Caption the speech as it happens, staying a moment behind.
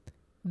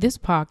This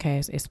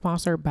podcast is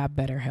sponsored by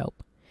BetterHelp.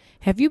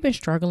 Have you been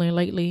struggling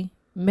lately?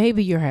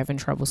 Maybe you're having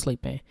trouble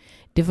sleeping,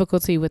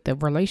 difficulty with the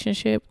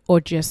relationship,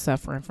 or just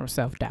suffering from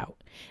self-doubt.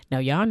 Now,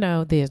 y'all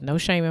know there's no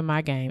shame in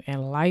my game,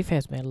 and life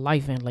has been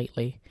lifing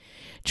lately.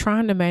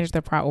 Trying to manage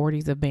the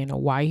priorities of being a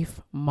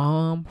wife,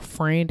 mom,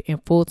 friend,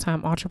 and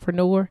full-time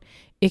entrepreneur,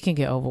 it can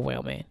get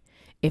overwhelming.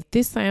 If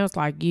this sounds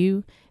like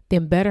you,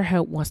 then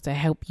BetterHelp wants to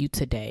help you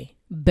today.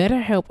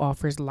 BetterHelp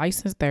offers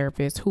licensed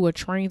therapists who are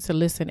trained to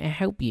listen and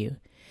help you.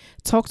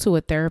 Talk to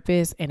a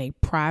therapist in a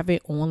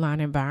private online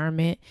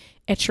environment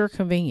at your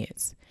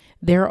convenience.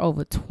 There are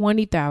over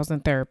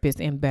 20,000 therapists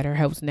in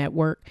BetterHelp's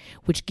network,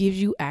 which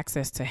gives you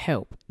access to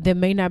help that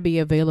may not be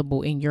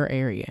available in your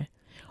area.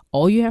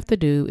 All you have to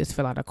do is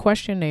fill out a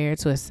questionnaire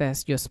to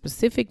assess your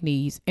specific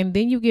needs, and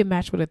then you get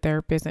matched with a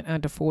therapist in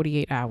under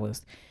 48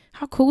 hours.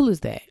 How cool is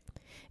that?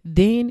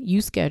 Then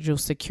you schedule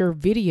secure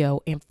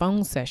video and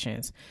phone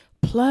sessions.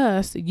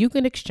 Plus, you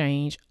can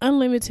exchange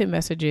unlimited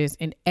messages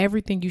and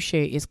everything you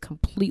share is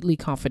completely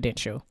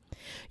confidential.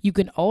 You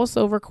can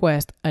also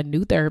request a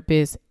new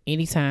therapist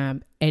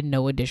anytime at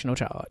no additional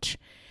charge.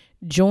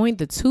 Join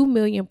the 2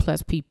 million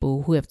plus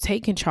people who have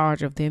taken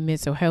charge of their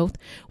mental health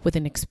with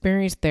an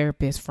experienced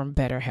therapist from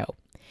BetterHelp.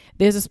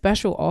 There's a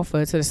special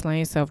offer to the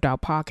Slaying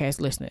Self-Doubt podcast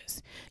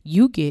listeners.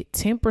 You get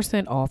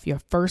 10% off your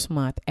first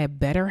month at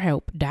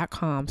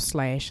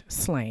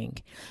betterhelp.com/slang.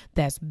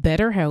 That's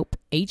betterhelp,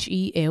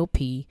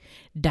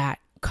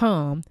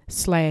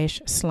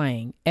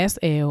 HELP.com/slang,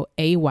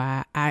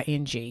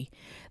 SLAYING.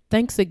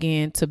 Thanks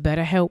again to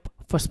BetterHelp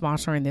for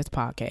sponsoring this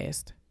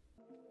podcast.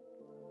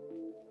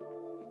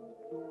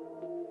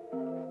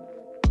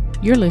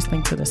 You're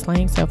listening to the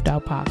Slaying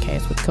Self-Doubt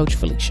podcast with Coach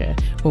Felicia,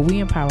 where we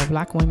empower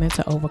Black women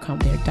to overcome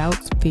their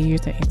doubts,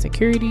 fears, and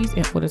insecurities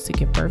in order to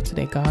give birth to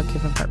their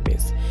God-given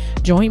purpose.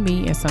 Join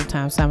me and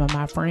sometimes some of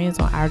my friends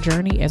on our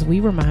journey as we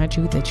remind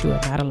you that you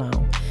are not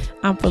alone.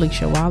 I'm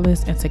Felicia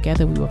Wallace, and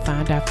together we will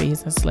find our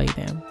fears and slay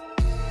them.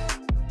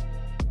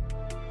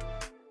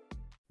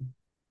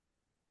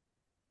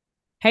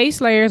 Hey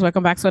Slayers,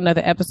 welcome back to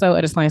another episode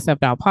of the Slaying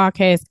Self-Doubt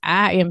podcast.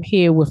 I am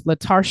here with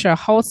LaTarsha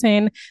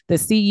Halton, the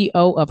CEO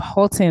of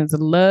Halton's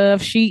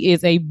Love. She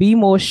is a Be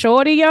More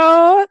shorty,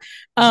 y'all.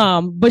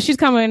 But she's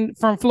coming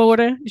from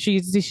Florida.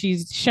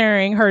 She's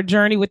sharing her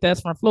journey with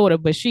us from Florida,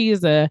 but she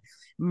is a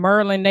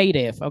Maryland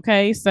native.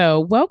 Okay,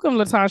 so welcome,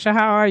 LaTarsha.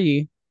 How are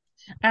you?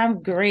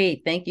 I'm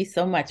great. Thank you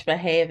so much for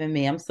having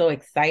me. I'm so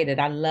excited.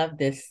 I love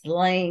this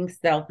slaying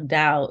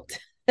self-doubt.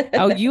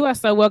 Oh, you are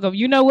so welcome.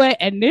 You know what?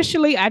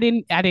 Initially, I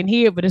didn't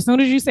hear it, but as soon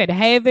as you said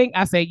having,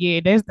 I said, yeah,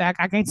 that's I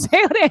can't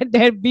tell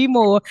that Be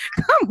More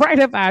come right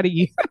up out of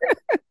you.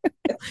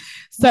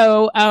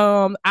 So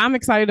I'm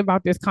excited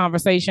about this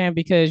conversation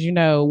because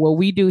what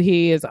we do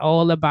here is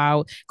all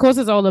about, of course,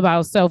 it's all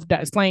about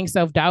slaying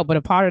self doubt, but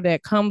a part of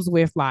that comes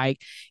with like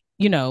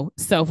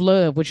self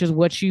love, which is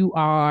what you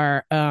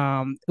are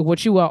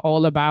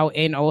all about,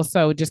 and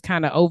also just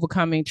kind of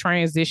overcoming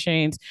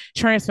transitions,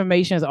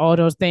 transformations, all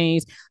those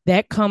things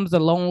that comes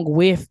along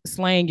with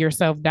slaying your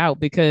self doubt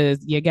because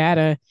you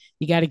gotta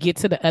get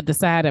to the other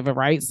side of it,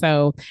 right?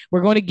 So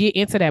we're going to get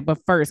into that, but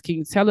first, can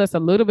you tell us a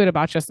little bit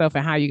about yourself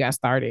and how you got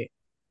started?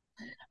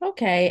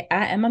 Okay,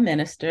 I am a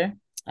minister.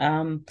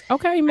 Okay,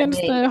 I mean,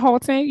 Minister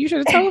Halton, you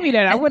should have told me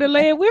that. I would have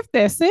led with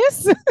that,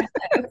 sis.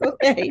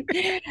 okay.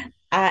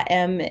 I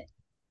am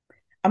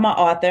I'm an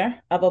author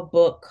of a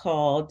book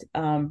called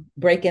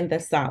Breaking the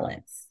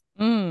Silence.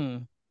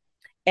 mm,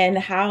 And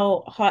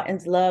how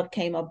Heart Love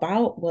came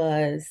about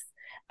was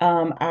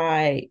um,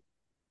 I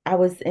I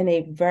was in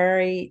a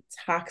very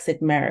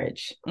toxic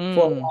marriage for a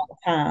mm, long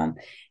time,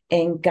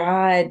 and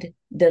God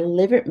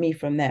delivered me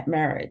from that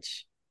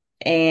marriage.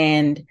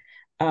 And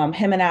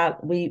him and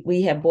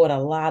we have brought a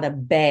lot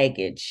of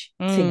baggage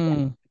to get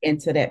mm.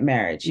 into that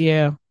marriage.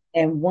 Yeah.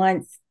 And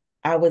once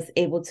I was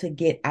able to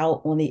get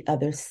out on the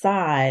other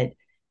side,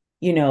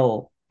 me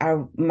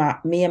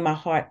and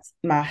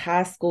my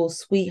high school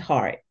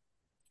sweetheart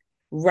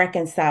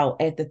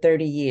reconciled after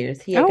 30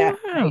 years. He had Oh, got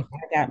married, wow.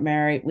 I got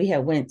married. I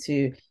went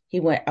to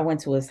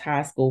his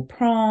high school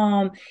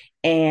prom,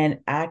 and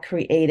I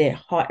created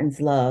Heartens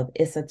Love.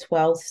 It's a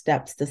 12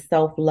 steps to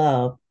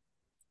self-love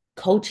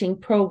coaching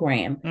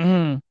program.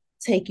 Mm.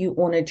 Take you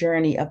on a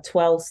journey of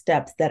 12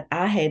 steps that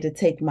I had to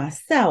take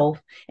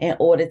myself in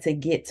order to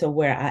get to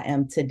where I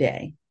am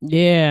today.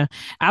 Yeah,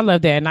 I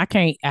love that, and I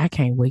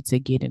can't wait to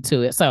get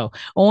into it. So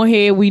on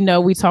here, we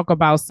know we talk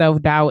about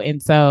self doubt, and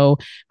so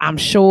I'm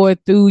sure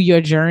through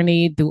your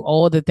journey, through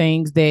all the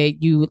things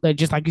that you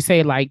just like you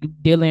say, like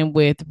dealing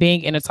with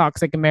being in a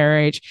toxic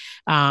marriage,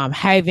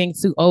 having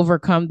to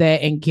overcome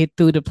that and get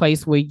through the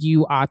place where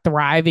you are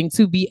thriving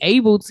to be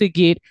able to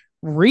get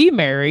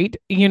remarried,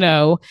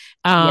 Yes.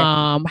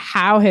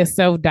 how has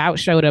self-doubt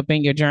showed up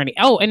in your journey?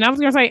 Oh, and I was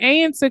gonna say,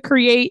 and to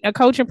create a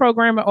coaching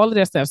program and all of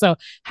that stuff. So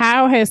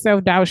how has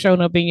self-doubt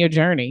shown up in your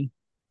journey?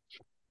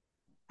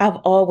 I've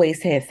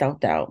always had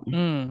self-doubt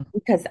Mm.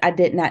 because I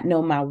did not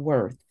know my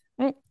worth.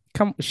 Mm.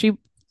 Come, she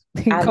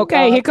I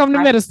okay, here love come the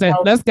my minister.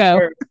 Let's go.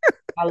 self-worth.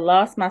 I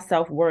lost my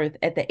self-worth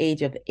at the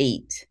age of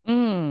 8.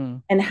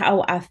 Mm. And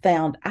how I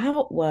found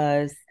out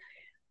was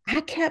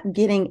I kept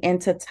getting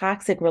into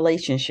toxic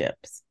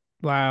relationships.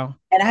 Wow.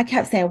 And I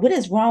kept saying, what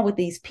is wrong with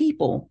these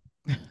people?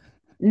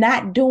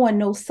 Not doing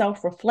no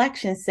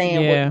self-reflection,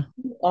 saying, well, Yeah.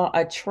 you are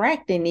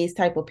attracting these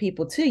type of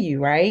people to you,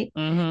 right?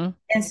 Mm-hmm.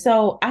 And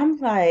so I'm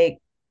like,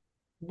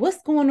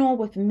 what's going on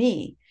with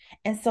me?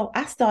 And so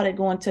I started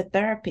going to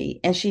therapy,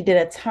 and she did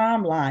a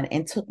timeline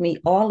and took me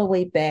all the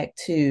way back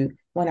to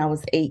when I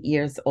was 8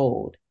 years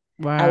old.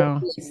 I was Wow.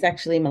 being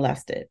sexually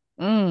molested.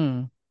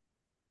 Mm.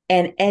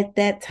 And at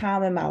that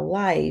time in my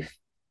life,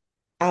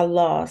 I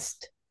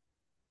lost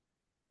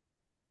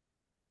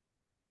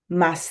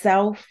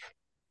myself.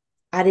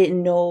 I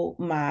didn't know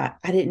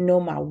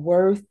my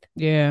worth.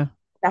 Yeah.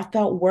 I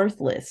felt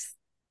worthless.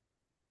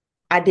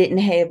 I didn't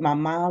have my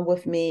mom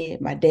with me.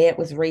 My dad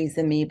was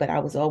raising me, but I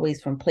was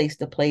always from place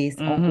to place,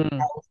 uncle's Mm-hmm.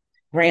 house,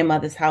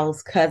 grandmother's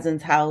house,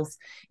 cousin's house,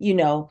 you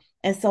know.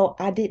 And so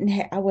I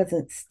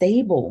wasn't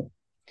stable.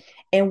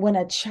 And when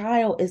a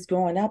child is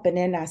growing up and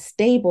they're not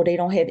stable, they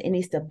don't have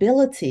any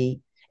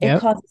stability, it Yep.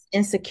 causes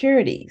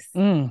insecurities.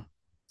 Mm.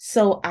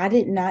 So I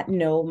did not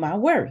know my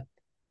worth.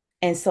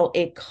 And so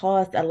it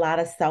caused a lot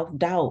of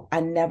self-doubt. I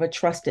never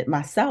trusted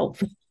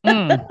myself.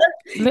 Mm.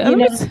 You Let know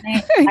me what I'm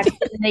saying? I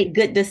couldn't make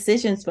good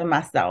decisions for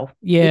myself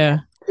because yeah.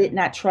 I did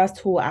not trust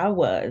who I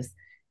was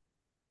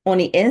on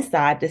the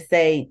inside to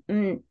say,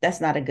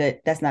 that's not a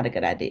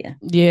good idea.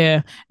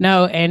 Yeah.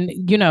 No, and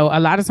a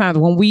lot of times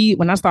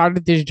when I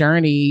started this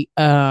journey,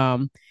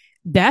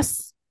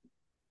 that's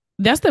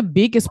that's the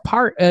biggest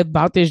part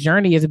about this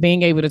journey is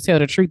being able to tell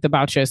the truth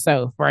about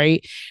yourself,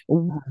 right?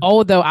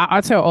 Although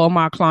I tell all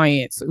my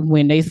clients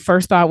when they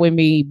first start with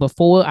me,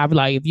 before I'm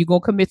like, if you're gonna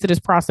commit to this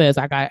process,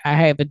 I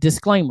have a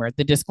disclaimer.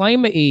 The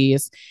disclaimer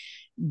is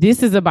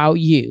this is about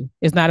you.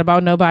 It's not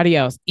about nobody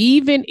else.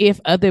 Even if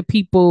other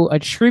people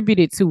attribute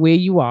it to where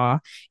you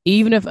are,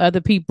 even if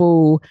other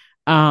people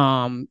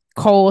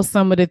cause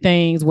some of the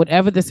things,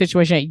 whatever the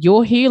situation,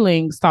 your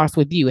healing starts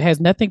with you. It has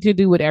nothing to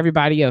do with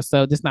everybody else.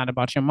 So it's not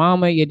about your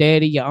mama, your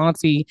daddy, your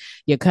auntie,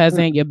 your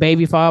cousin, your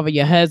baby father,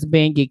 your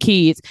husband, your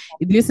kids.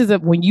 This is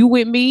when you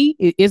with me,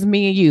 it's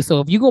me and you. So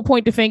if you gonna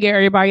point the finger at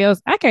everybody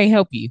else, I can't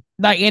help you.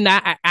 Like, and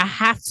I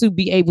have to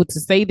be able to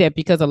say that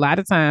because a lot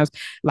of times,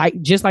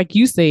 like just like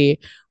you said,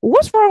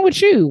 what's wrong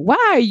with you?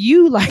 Why are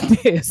you like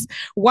this?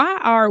 Why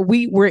are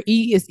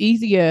it's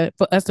easier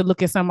for us to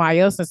look at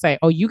somebody else and say,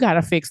 oh, you got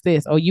to fix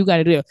this. Oh, you got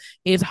to do it.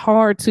 It's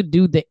hard to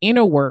do the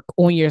inner work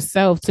on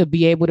yourself to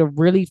be able to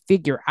really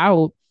figure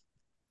out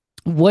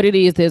what it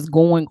is that's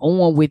going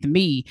on with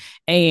me.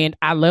 And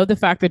I love the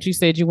fact that you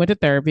said you went to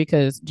therapy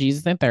because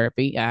Jesus in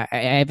therapy. I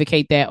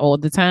advocate that all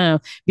the time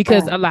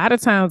because Right. a lot of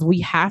times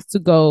we have to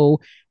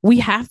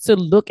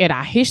look at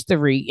our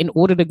history in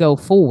order to go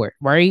forward,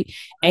 right?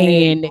 Right.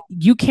 And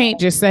you can't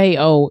just say,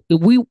 oh,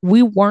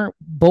 we weren't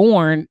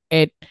born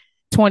at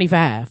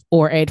 25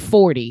 or at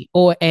 40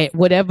 or at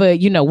whatever,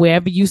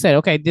 wherever you said,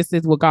 okay, this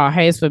is what God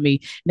has for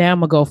me. Now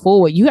I'm gonna go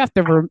forward. You have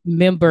to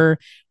remember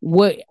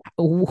what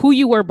who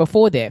you were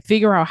before that.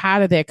 Figure out how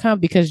did that come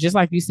because just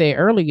like you said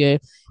earlier,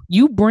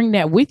 you bring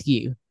that with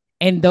you.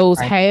 And those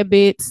Right.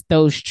 habits,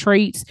 those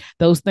traits,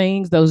 those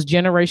things, those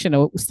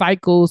generational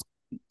cycles,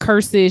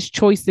 curses,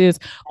 choices,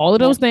 all of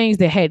those things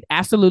that had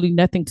absolutely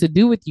nothing to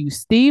do with you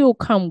still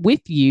come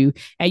with you.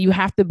 And you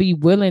have to be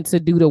willing to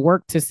do the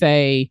work to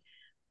say,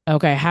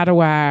 okay, how do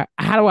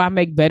I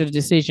make better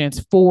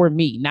decisions for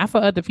me? Not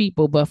for other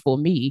people, but for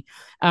me.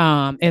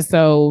 And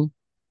so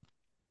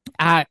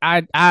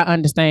I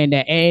understand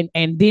that.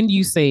 And then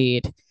you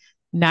said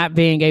not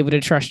being able to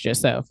trust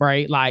yourself,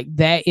 right? Like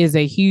that is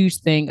a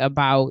huge thing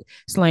about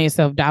slaying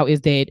self-doubt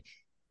is that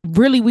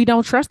really we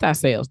don't trust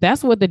ourselves.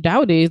 That's what the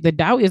doubt is. The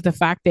doubt is the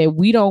fact that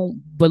we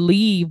don't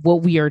believe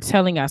what we are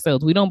telling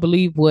ourselves. We don't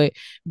believe what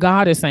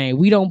God is saying.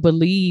 We don't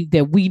believe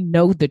that we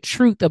know the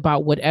truth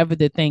about whatever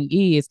the thing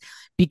is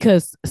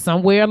because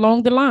somewhere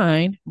along the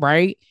line,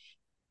 right?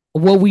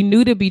 What we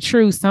knew to be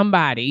true,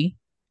 somebody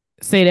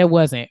say that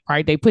wasn't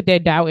right. They put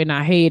that doubt in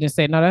our head and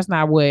said, no, that's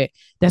not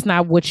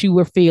what you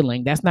were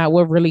feeling. That's not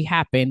what really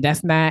happened.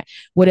 That's not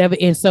whatever.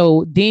 And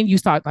so then you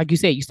start, like you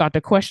said, you start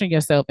to question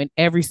yourself in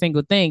every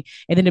single thing.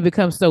 And then it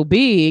becomes so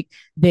big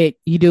that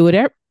you do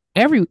it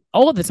every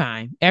all the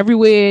time,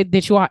 everywhere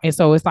that you are. And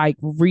so it's like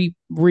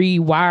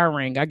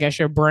rewiring, I guess,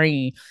 your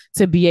brain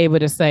to be able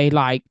to say,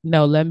 like,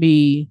 no, let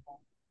me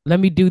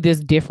do this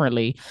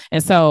differently.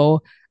 And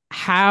so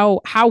how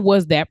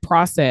was that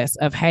process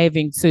of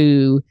having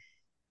to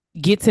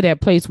get to that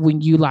place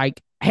when you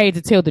like had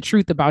to tell the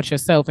truth about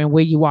yourself and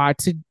where you are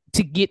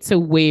to get to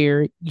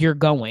where you're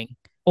going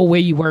or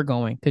where you were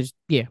going? Because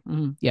yeah,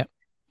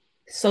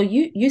 So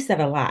you said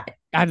a lot.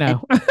 I And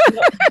know.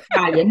 you're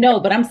on fire.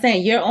 No, but I'm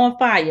saying you're on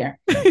fire.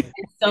 And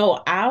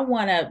so I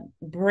want to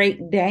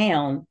break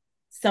down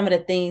some of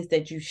the things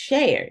that you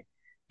shared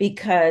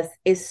because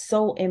it's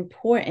so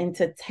important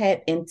to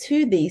tap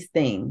into these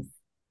things.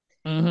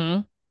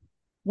 Mm-hmm.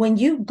 When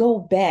you go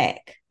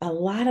back, a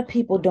lot of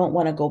people don't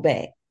want to go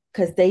back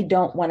because they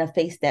don't want to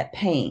face that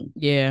pain.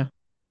 Yeah.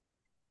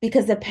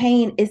 because the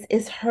pain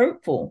is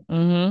hurtful.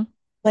 Mm-hmm.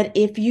 But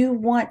if you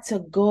want to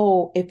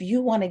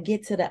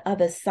get to the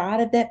other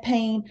side of that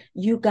pain,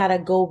 you got to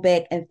go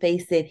back and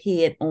face it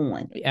head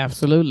on.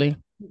 Absolutely.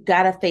 You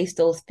got to face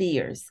those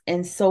fears.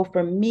 And so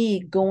for me,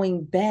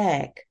 going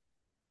back,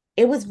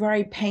 it was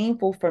very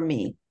painful for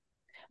me.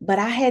 But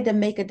I had to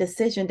make a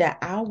decision that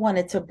I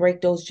wanted to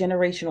break those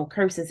generational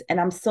curses. And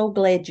I'm so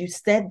glad you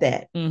said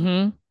that.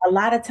 Mm-hmm. A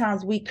lot of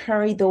times we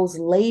carry those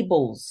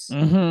labels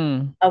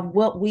Mm-hmm. of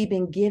what we've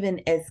been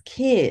given as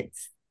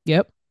kids,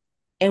 Yep.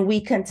 and we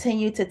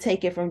continue to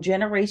take it from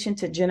generation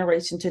to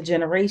generation to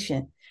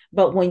generation.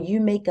 But when you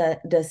make a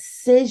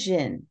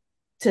decision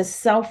to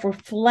self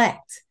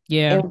reflect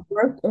Yeah. and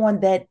work on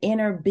that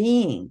inner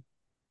being,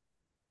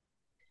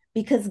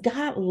 because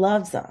God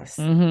loves us.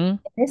 Mm-hmm.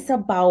 It's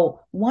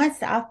about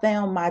once I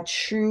found my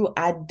true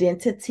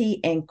identity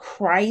in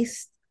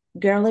Christ,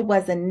 girl, it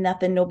wasn't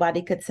nothing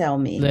nobody could tell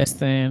me.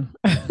 Listen.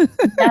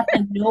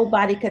 Nothing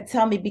nobody could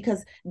tell me,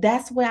 because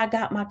that's where I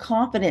got my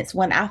confidence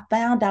when I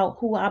found out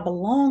who I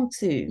belonged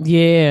to.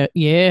 Yeah.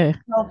 Yeah.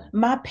 So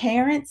my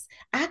parents,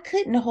 I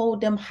couldn't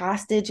hold them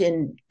hostage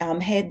and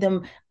had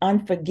them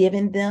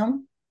unforgiving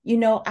them.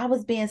 I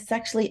was being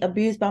sexually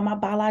abused by my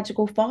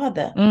biological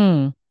father.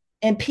 Mm.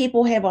 And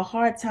people have a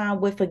hard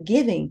time with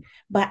forgiving.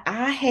 But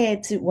I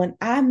had to, when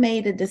I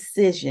made a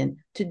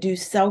decision to do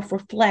self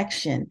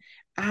reflection,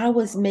 I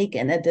was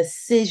making a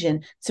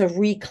decision to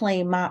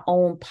reclaim my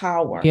own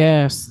power.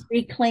 Yes.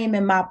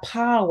 Reclaiming my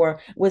power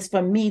was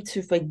for me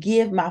to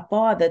forgive my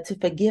father, to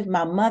forgive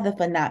my mother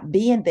for not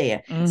being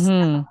there, Mm-hmm.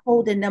 stop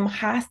holding them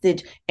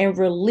hostage and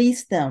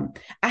release them.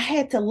 I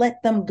had to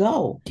let them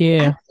go. I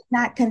Yeah. could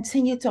not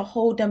continue to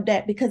hold them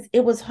back because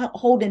it was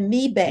holding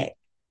me back.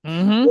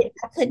 Mm-hmm.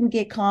 I couldn't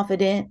get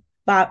confident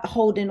by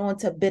holding on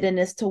to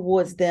bitterness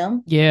towards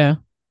them. Yeah.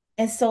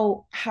 And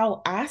so,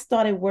 how I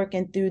started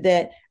working through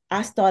that,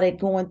 I started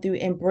going through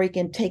and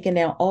breaking, taking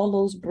down all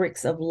those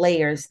bricks of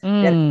layers that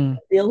Mm. I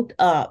built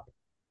up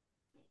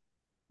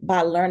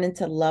by learning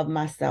to love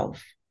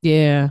myself.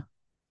 Yeah.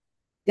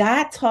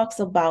 God talks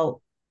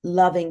about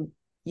loving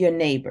your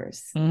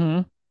neighbors.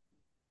 Mm-hmm.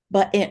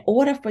 But in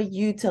order for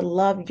you to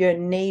love your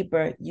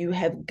neighbor, you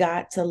have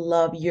got to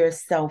love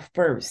yourself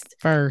first. You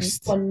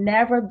First. will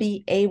never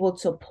be able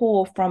to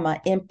pour from an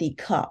empty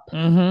cup.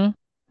 Mm-hmm.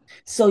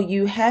 So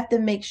you have to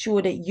make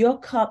sure that your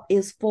cup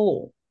is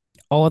full.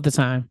 All the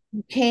time.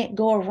 You can't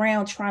go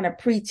around trying to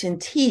preach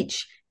and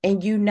teach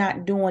and you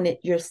not doing it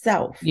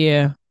yourself.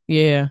 Yeah.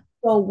 Yeah.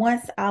 So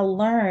once I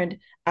learned,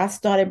 I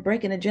started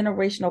breaking a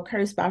generational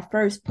curse by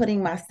first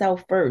putting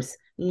myself first,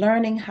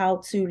 learning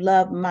how to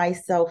love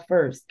myself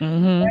first,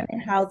 Mm-hmm. learning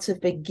how to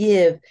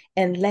forgive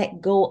and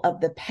let go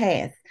of the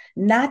past.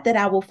 Not that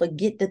I will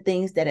forget the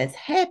things that has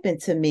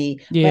happened to me,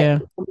 but Yeah.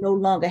 it will no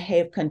longer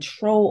have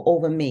control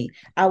over me.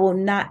 I will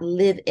not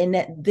live in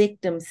that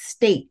victim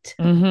state.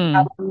 I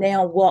Mm-hmm. will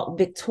now walk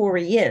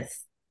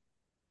victorious,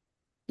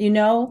 you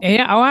know,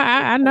 Yeah. Oh,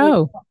 I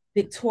know.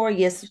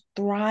 victorious,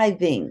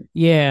 thriving,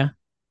 Yeah.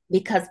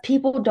 because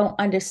people don't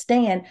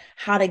understand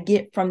how to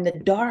get from the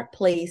dark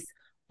place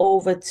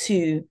over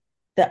to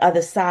the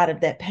other side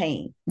of that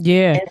pain.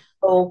 Yeah. And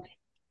so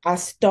I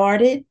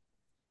started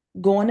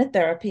going to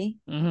therapy.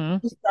 Mm-hmm.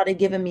 He started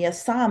giving me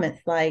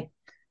assignments like,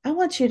 I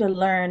want you to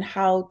learn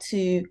how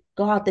to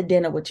go out to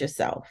dinner with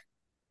yourself.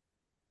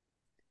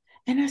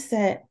 And I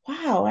said,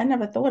 wow, I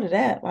never thought of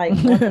that. Like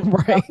going to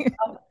Right.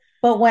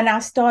 but when I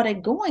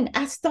started going,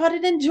 I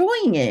started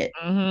enjoying it.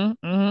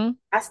 Mm-hmm. Mm-hmm.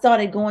 I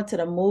started going to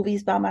the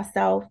movies by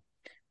myself.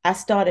 I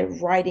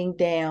started writing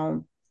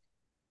down.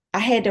 I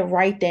had to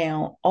write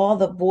down all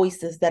the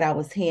voices that I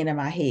was hearing in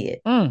my head.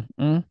 Mm,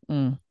 mm,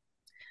 mm,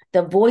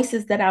 The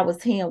voices that I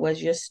was hearing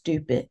was, you're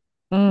stupid.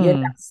 You're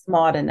mm, not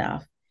smart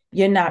enough.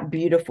 You're not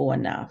beautiful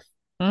enough.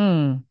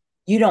 mm,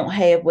 You don't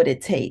have what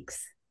it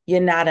takes. You're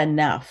not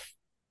enough.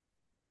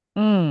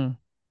 mm.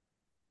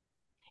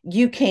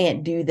 You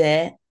can't do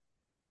that.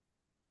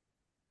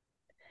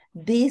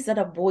 These are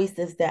the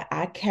voices that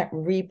I kept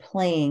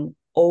replaying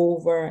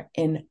over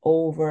and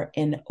over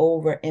and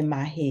over in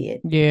my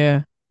head.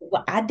 Yeah.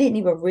 Well, I didn't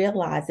even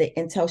realize it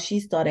until she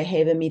started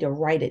having me to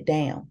write it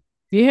down.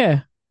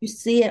 Yeah. You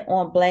see it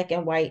on black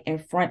and white in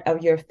front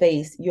of your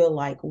face. You're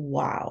like,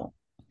 wow.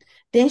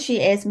 Then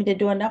she asked me to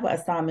do another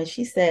assignment.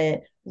 She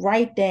said,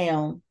 write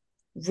down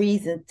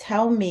reason.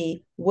 Tell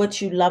me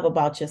what you love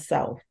about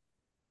yourself.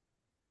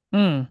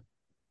 Mm,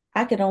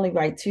 I could only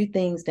write two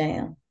things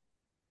down.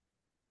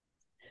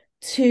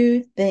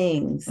 Two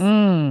things.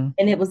 mm.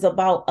 And it was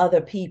about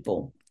other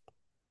people.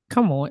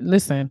 Come on.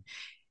 Listen.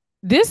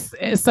 This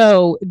is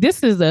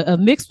a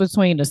mix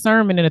between a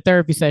sermon and a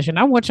therapy session.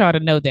 I want y'all to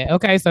know that.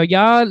 Okay. So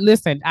y'all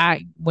listen,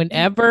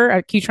 whenever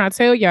I keep trying to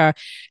tell y'all,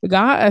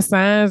 God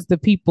assigns the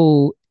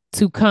people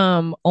to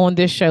come on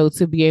this show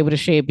to be able to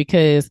share,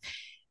 because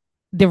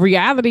the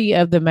reality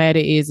of the matter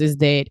is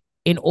that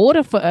in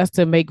order for us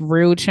to make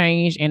real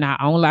change in our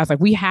own lives, like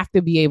we have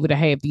to be able to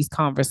have these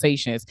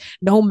conversations,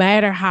 no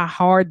matter how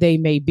hard they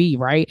may be,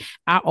 right?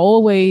 I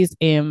always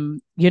am,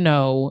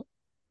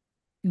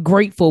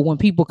 grateful when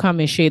people come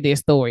and share their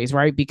stories,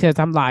 right? Because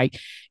I'm like,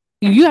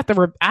 you have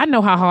to, I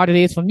know how hard it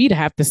is for me to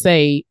have to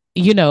say,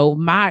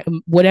 my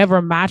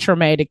whatever my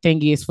traumatic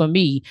thing is for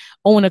me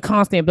on a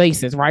constant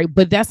basis, right?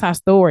 But that's our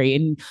story.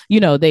 And,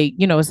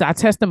 it's our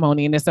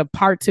testimony, and it's a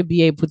part to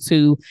be able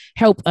to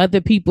help other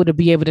people to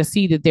be able to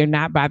see that they're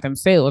not by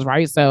themselves,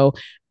 right? So,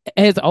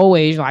 as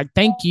always, like,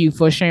 thank you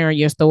for sharing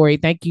your story.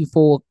 Thank you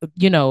for,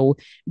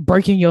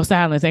 breaking your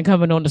silence and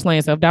coming on the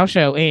Slaying Self Doubt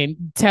show and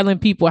telling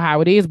people how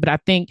it is. But I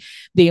think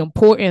the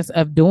importance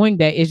of doing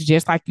that is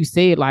just like you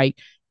said, like,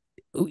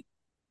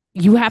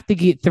 you have to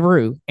get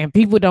through, and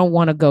people don't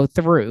want to go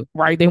through,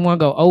 right? They want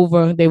to go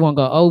over, they want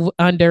to go over,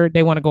 under,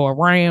 they want to go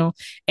around.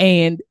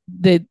 And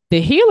the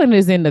healing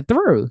is in the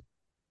through.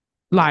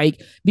 Like,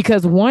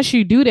 because once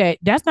you do that,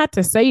 that's not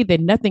to say that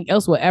nothing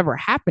else will ever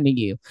happen to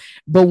you.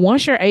 But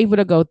once you're able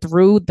to go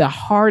through the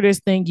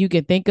hardest thing you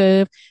can think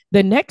of,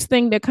 the next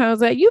thing that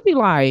comes at you be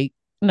like,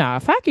 nah,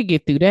 if I could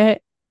get through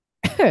that,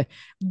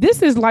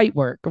 this is light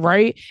work,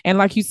 right? And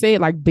like you said,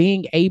 like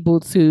being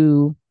able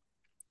to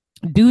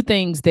do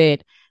things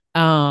that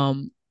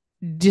um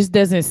just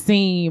doesn't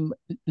seem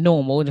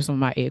normal, just on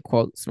my air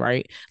quotes,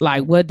 right?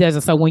 Like, what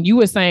doesn't, so when you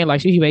were saying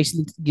like she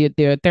basically get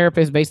their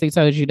therapist basically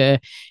told you to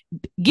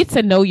get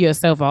to know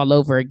yourself all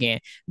over again.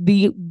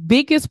 The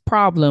biggest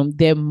problem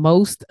that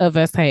most of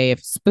us have,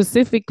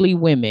 specifically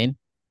women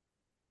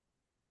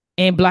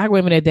and black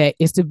women at that,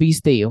 is to be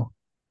still,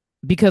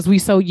 because we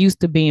so used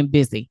to being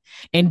busy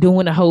and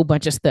doing a whole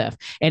bunch of stuff.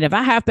 And if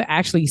I have to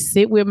actually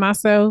sit with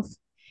myself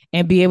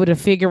and be able to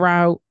figure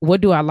out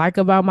what do I like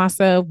about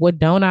myself, what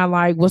don't I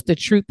like, what's the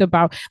truth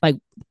about, like,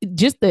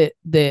 just the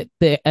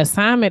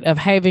assignment of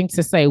having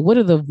to say what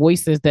are the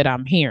voices that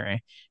I'm hearing,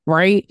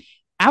 right?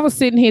 I was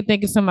sitting here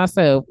thinking to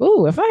myself,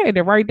 "Ooh, if I had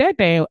to write that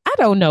down, I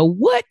don't know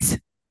what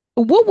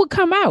would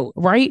come out,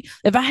 right?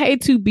 If I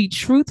had to be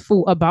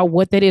truthful about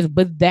what that is."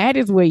 But that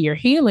is where your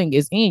healing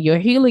is in. Your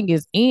healing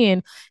is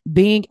in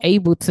being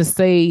able to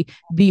say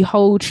the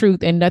whole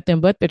truth and nothing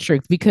but the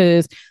truth,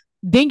 because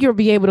then you'll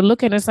be able to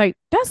look at it and say,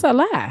 that's a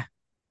lie.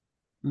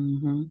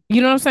 Mm-hmm.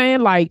 You know what I'm saying?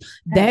 Like,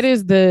 that Yes.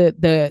 is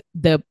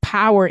the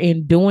power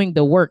in doing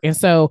the work. And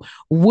so,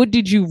 what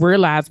did you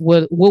realize?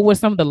 What were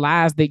some of the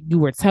lies that you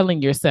were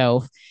telling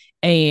yourself?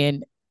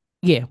 And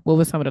yeah, what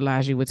were some of the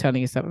lies you were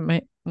telling yourself?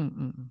 Man,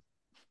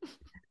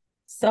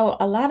 So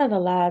a lot of the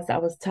lies I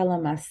was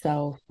telling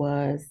myself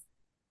was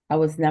I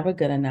was never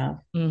good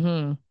enough.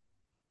 mm-hmm.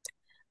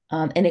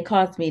 And it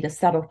caused me to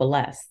settle for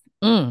less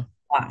Mm,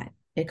 a lot.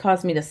 It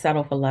caused me to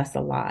settle for less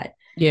a lot.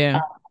 yeah.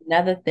 Um,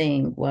 Another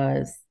thing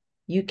was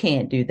you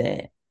can't do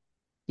that.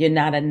 You're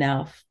not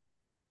enough.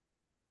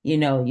 You're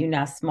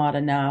not smart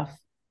enough.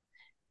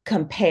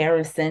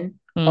 Comparison,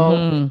 always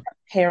Mm-hmm.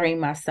 comparing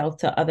myself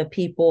to other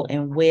people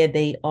and where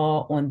they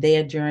are on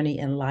their journey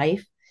in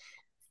life,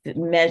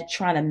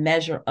 trying to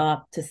measure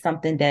up to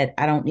something that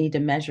I don't need to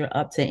measure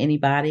up to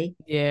anybody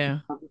Yeah.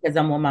 because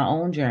I'm on my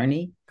own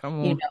journey.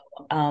 Come You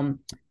on. know,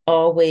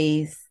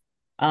 always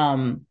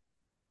um,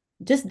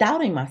 just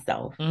doubting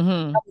myself.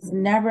 Mm-hmm. I was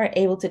never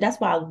able to. That's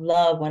why I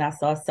love when I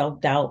saw self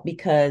doubt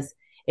because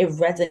it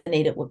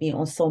resonated with me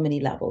on so many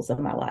levels of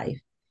my life.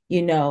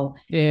 You know,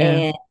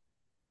 Yeah. and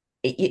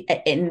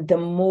and the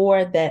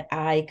more that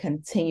I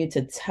continue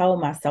to tell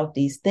myself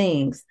these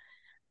things,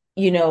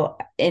 and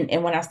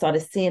when I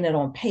started seeing it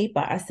on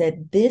paper, I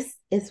said, this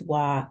is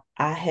why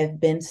I have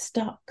been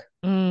stuck.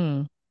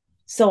 Mm.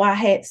 So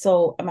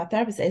my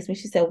therapist asked me,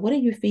 she said, what are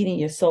you feeding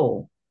your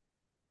soul?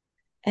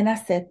 And I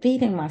said,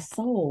 feeding my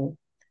soul.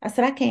 I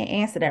said, I can't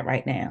answer that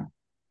right now.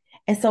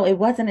 And so it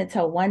wasn't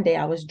until one day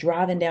I was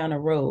driving down the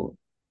road.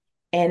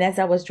 And as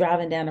I was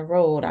driving down the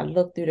road, I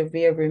looked through the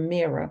rearview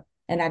mirror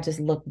and I just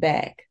looked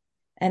back.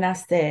 And I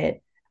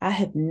said, I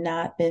have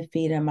not been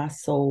feeding my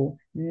soul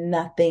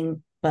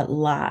nothing but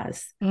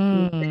lies,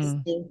 Mm.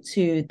 listening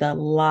to the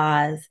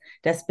lies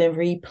that's been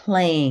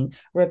replaying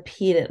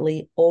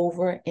repeatedly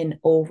over and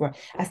over.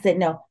 I said,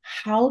 now,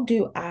 how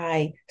do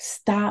I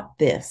stop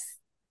this?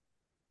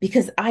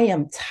 Because I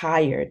am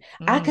tired.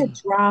 I could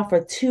Mm. drive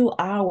for 2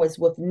 hours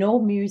with no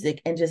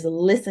music and just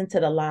listen to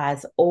the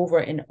lies over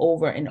and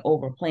over and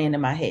over playing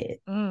in my head.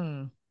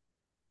 Mm.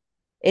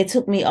 It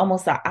took me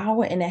almost an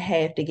hour and a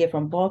half to get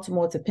from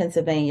Baltimore to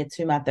Pennsylvania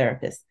to my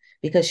therapist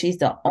because she's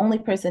the only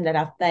person that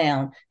I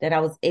found that I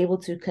was able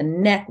to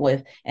connect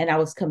with and I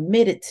was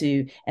committed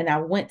to. And I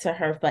went to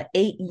her for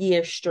 8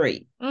 years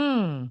straight,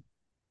 Mm.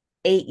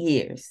 8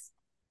 years.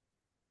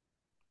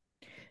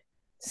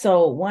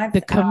 So once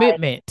The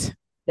commitment.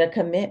 the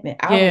commitment,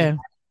 Yeah.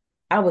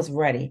 I was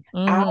ready. I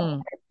Mm-hmm.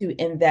 had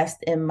to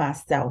invest in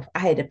myself. I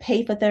had to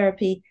pay for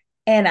therapy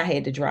and I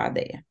had to drive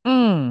there.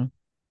 Mm.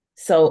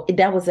 So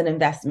that was an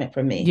investment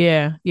for me.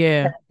 Yeah.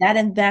 Yeah. That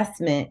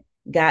investment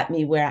got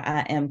me where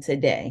I am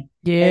today.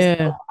 And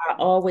so Yeah. I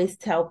always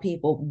tell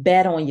people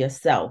bet on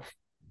yourself,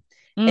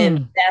 Mm.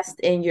 invest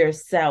in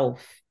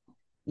yourself.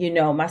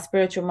 My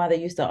spiritual mother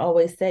used to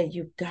always say,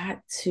 you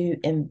got to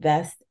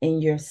invest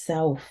in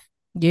yourself.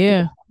 You got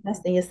Yeah. to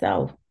invest in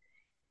yourself.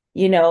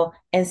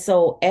 And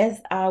so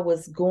as I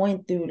was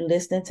going through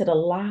listening to the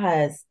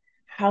lies,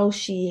 how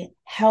she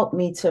helped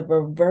me to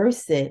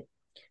reverse it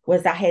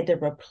was I had to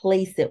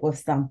replace it with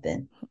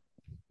something.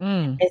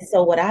 Mm. And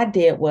so what I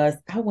did was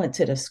I went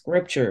to the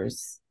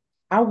scriptures.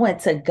 I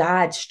went to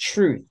God's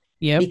truth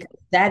Yep. because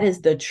that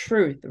is the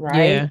truth,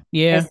 right? Yeah. And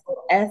Yeah.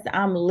 so as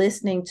I'm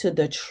listening to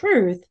the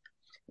truth,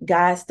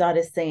 God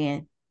started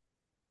saying,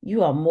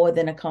 you are more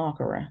than a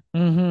conqueror.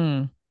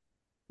 Mm-hmm.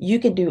 You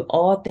can do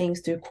all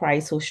things through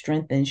Christ who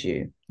strengthens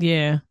you.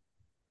 Yeah.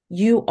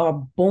 You are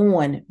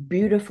born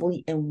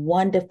beautifully and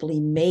wonderfully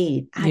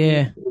made. I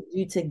Yeah. knit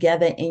you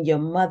together in your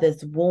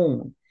mother's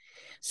womb.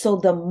 So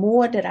the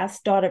more that I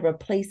started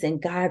replacing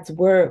God's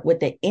word with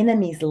the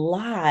enemy's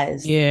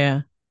lies,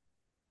 Yeah.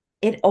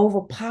 it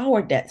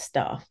overpowered that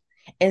stuff.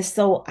 And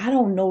so I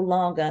don't no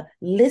longer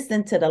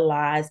listen to the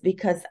lies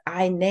because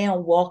I now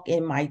walk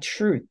in my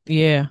truth.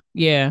 Yeah.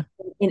 Yeah.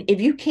 And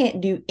if you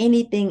can't do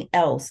anything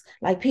else,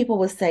 like people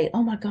would say,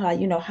 oh my God,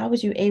 how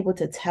was you able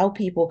to tell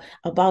people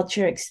about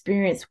your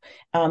experience,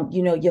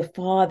 your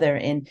father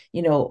and,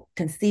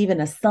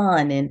 conceiving a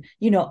son and,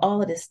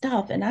 all of this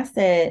stuff. And I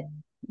said,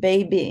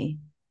 baby,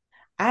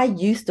 I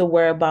used to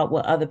worry about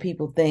what other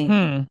people think.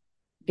 Hmm.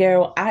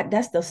 Girl,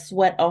 that's the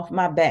sweat off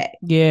my back.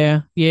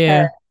 Yeah.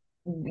 Yeah.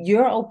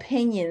 Your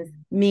opinions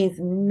means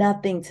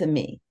nothing to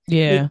me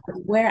Yeah.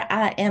 because where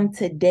I am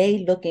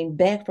today, looking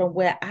back from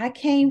where I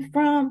came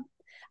from,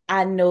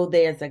 I know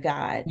there's a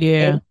God and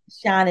Yeah. he's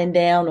shining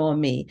down on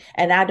me.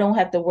 And I don't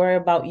have to worry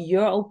about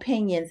your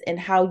opinions and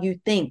how you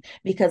think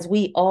because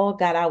we all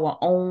got our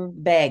own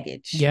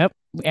baggage. Yep.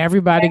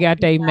 Everybody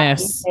got their Everybody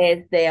mess. has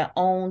their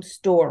own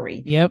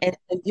story. Yep. And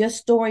so your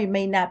story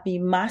may not be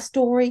my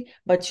story,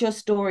 but your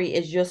story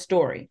is your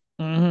story.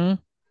 Mm-hmm.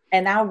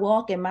 And I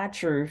walk in my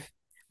truth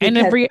And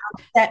because every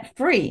I'm set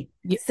free.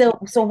 So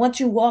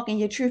once you walk in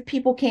your truth,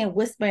 people can't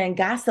whisper and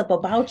gossip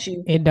about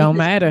you it don't because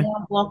matter.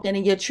 you're walking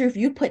in your truth.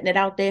 You putting it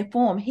out there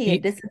for them. Here,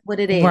 It, this is what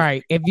it is.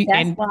 right. If you That's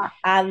and why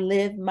I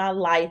live my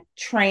life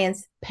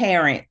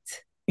transparent.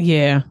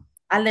 yeah.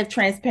 I live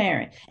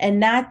transparent. And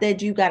not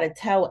that you got to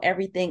tell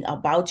everything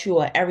about you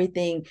or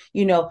everything,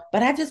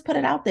 but I just put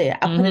it out there.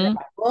 I put it in Mm-hmm.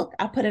 my book.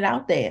 I put it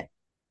out there.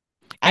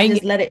 I And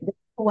just let it be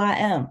who I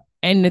am.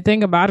 and the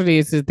thing about it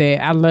is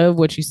that I love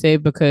what you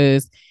said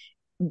because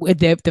with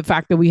the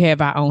fact that we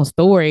have our own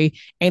story,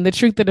 and the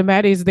truth of the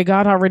matter is that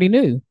God already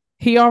knew.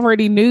 He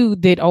already knew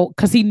that, oh,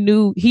 because he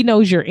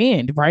knows your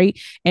end, right?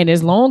 And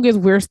as long as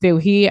we're still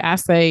here, I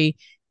say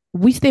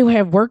we still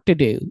have work to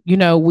do.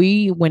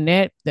 When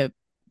the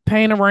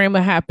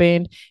panorama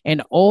happened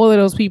and all of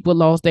those people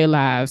lost their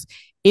lives,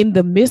 in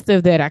the midst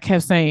of that, I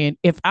kept saying,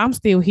 if I'm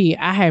still here,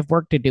 I have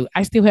work to do.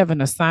 I still have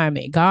an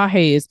assignment. God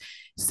has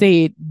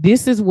said,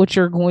 this is what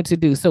you're going to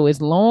do. So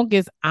as long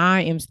as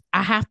I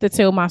have to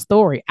tell my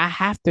story. I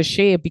have to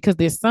share because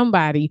there's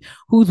somebody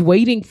who's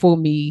waiting for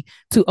me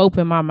to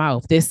open my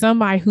mouth. There's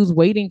somebody who's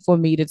waiting for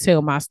me to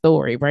tell my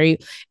story,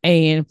 right?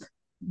 And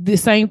the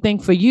same thing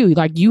for you.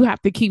 Like you have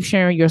to keep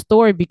sharing your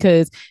story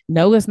because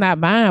no, it's not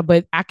mine,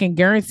 but I can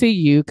guarantee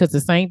you, because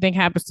the same thing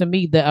happens to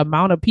me, the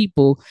amount of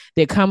people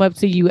that come up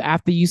to you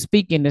after you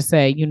speaking to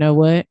say, you know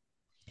what?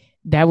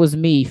 That was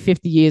me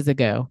 50 years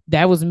ago.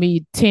 That was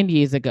me 10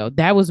 years ago.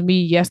 That was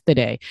me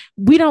yesterday.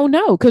 We don't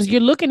know because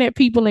you're looking at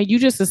people and you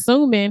just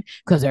assuming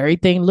because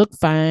everything looked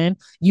fine.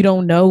 You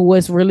don't know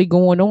what's really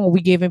going on.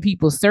 We giving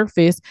people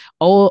surface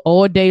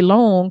all day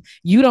long.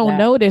 You don't Yeah.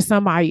 know that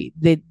somebody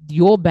that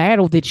your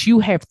battle that you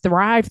have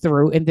thrived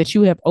through and that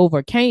you have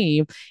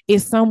overcame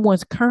is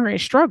someone's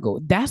current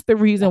struggle. That's the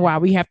reason why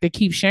we have to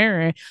keep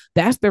sharing.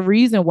 That's the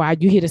reason why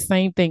you hear the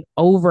same thing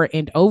over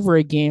and over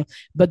again.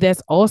 But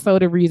that's also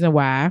the reason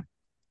why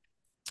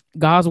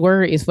God's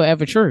word is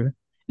forever true.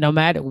 No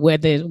matter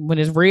whether when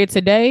it's read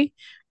today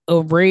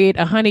or read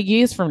 100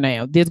 years from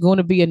now, there's going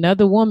to be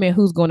another woman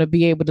who's going to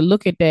be able to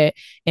look at that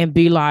and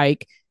be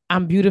like,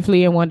 I'm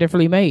beautifully and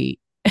wonderfully made.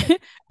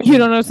 You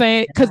know what I'm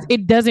saying? Because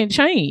it doesn't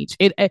change.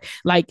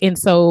 And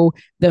so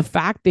the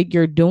fact that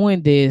you're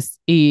doing this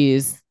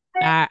is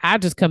I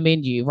just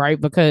commend you, right?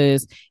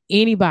 Because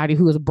anybody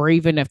who is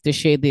brave enough to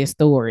share their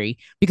story,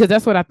 because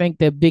that's what I think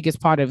the biggest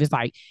part of is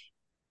like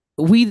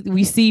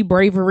we see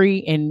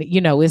bravery and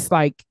it's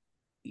like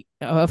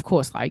of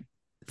course like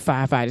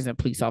firefighters and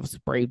police officers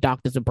brave,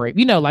 doctors are brave,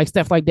 like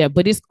stuff like that,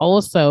 but it's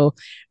also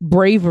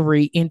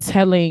bravery in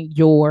telling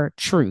your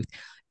truth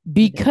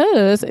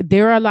because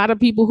there are a lot of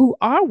people who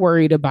are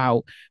worried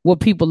about what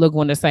people are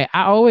going to say.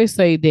 I always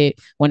say that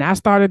when I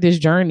started this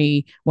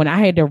journey, when I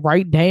had to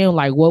write down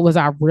like what was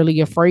I really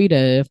afraid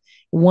of,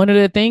 one of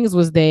the things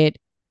was that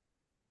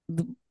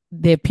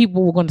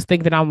people were going to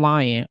think that I'm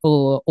lying,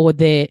 or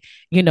that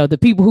the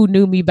people who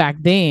knew me back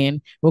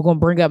then were going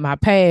to bring up my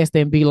past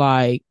and be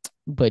like,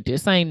 but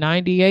this ain't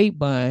 98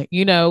 but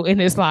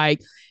and it's like,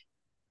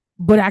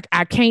 but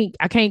I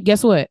can't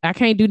guess what, I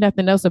can't do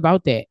nothing else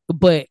about that.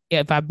 But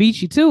if I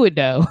beat you to it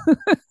though,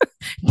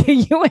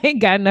 then you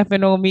ain't got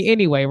nothing on me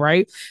anyway,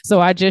 right? So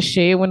I just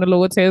share when the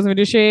Lord tells me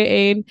to share,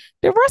 and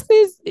the rest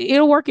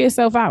it'll work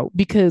itself out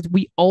because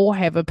we all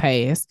have a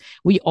past,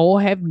 we all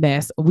have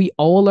mess, we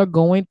all are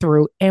going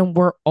through, and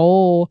we're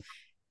all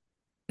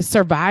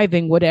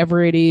surviving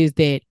whatever it is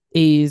that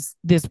is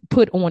this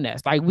put on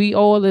us. Like we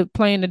all are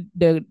playing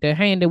the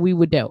hand that we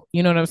were dealt.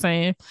 You know what I'm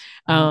saying?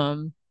 Right.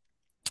 Um,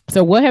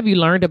 so what have you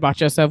learned about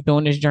yourself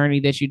during this journey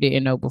that you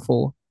didn't know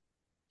before?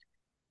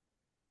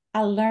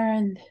 I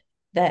learned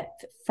that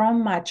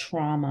from my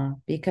trauma,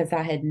 because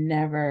I had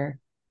never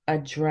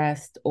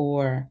addressed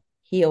or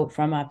healed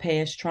from my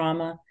past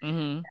trauma,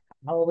 Mm-hmm.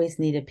 I always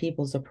needed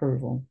people's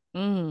approval.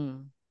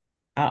 Mm.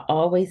 I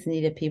always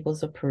needed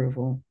people's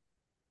approval,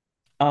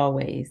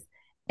 always.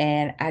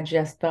 And I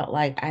just felt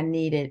like I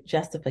needed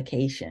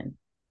justification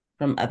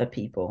from other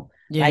people.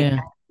 Like Yeah.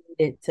 I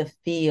needed to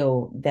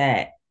feel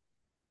that.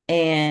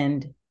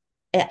 And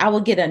I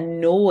would get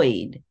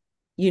annoyed,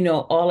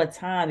 all the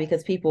time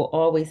because people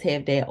always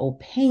have their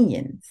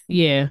opinions.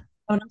 Yeah. You know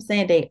what I'm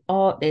saying?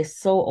 They're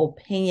so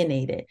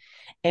opinionated.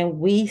 And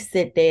we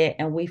sit there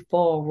and we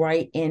fall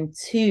right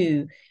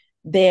into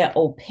their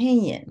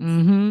opinions.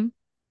 Mm-hmm.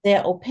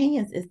 Their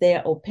opinions is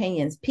their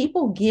opinions.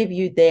 People give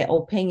you their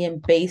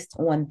opinion based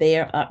on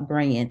their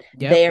upbringing,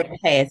 Yep. their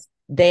past,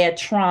 their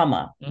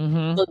trauma.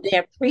 Mm-hmm. So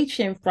they're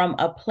preaching from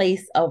a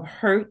place of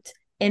hurt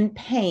and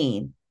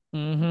pain.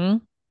 Mm-hmm.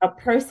 A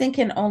person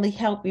can only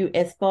help you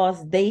as far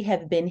as they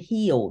have been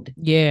healed.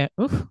 Yeah.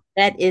 Oof.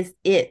 That is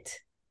it.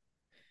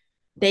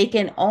 They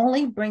can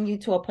only bring you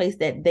to a place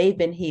that they've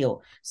been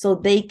healed. So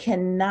they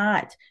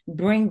cannot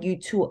bring you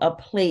to a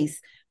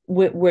place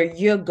where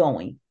you're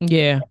going.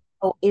 Yeah.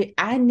 So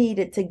I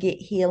needed to get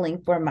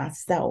healing for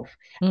myself.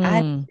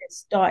 I needed Mm. to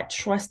start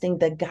trusting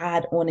the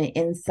God on the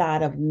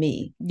inside of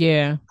me.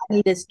 Yeah. I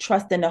needed to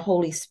trust in the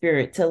Holy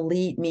Spirit to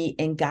lead me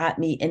and guide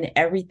me in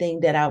everything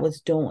that I was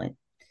doing.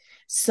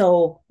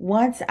 So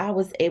once I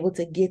was able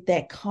to get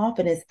that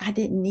confidence, I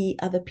didn't need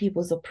other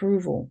people's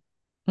approval.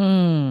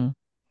 Mm.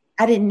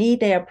 I didn't need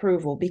their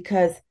approval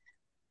because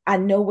I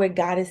know where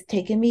God is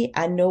taking me.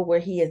 I know where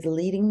He is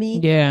leading me.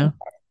 Yeah. And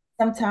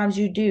sometimes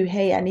you do,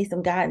 hey, I need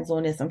some guidance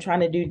on this. I'm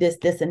trying to do this,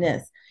 this, and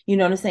this. You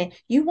know what I'm saying?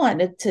 You want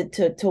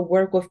to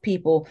work with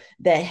people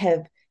that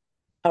have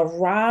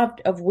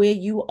arrived of where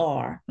you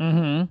are.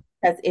 Mm-hmm.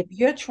 Because if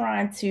you're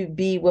trying to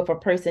be with a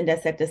person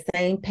that's at the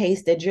same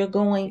pace that you're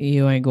going,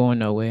 You ain't going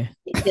nowhere.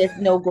 there's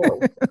no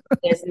growth.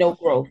 There's no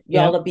growth.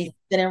 Y'all Yep. will be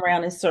sitting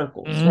around in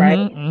circles, right?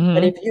 Mm-hmm.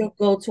 But Mm-hmm. if you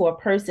go to a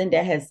person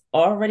that has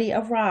already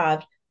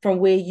arrived from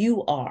where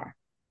you are,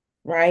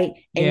 right?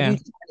 And you Yeah. try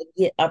to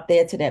get up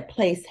there to that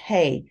place,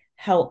 hey,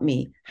 help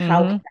me.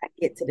 How Mm-hmm. can I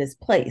get to this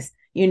place?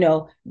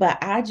 But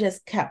I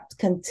just kept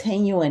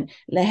continuing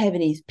having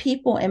these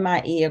people in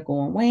my ear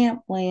going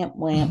wham, wham,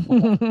 wham,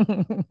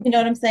 wham. You know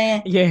what I'm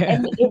saying? Yeah.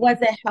 And it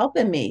wasn't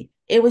helping me.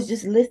 It was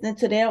just listening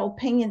to their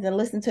opinions and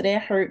listening to their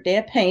hurt,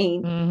 their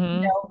pain,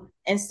 Mm-hmm.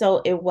 And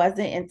so it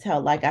wasn't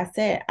until, like I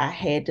said, I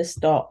had to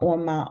start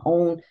on my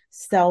own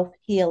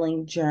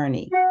self-healing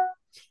journey.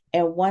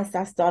 And once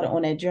I started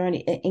on that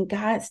journey, and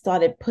God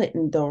started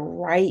putting the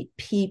right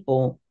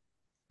people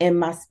in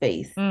my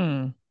space,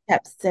 Mm.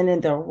 kept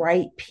sending the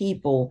right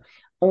people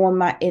on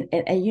my,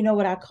 and you know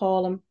what I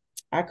call them?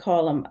 I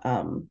call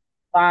them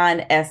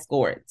divine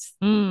escorts,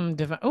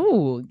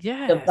 Oh,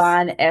 yes.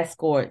 divine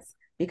escorts,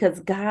 because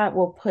God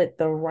will put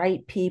the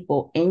right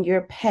people in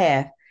your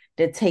path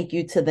to take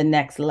you to the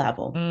next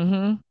level.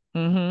 Mm-hmm.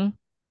 Mm-hmm.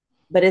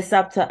 But it's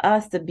up to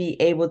us to be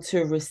able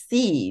to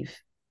receive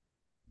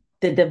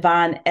the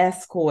divine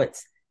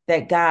escorts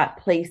that God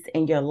placed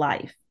in your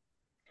life.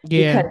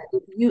 Yeah. Because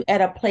if you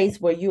at a place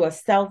where you are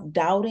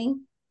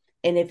self-doubting,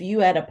 and if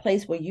you at a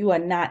place where you are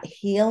not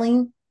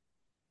healing,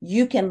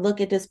 you can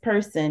look at this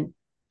person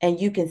and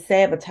you can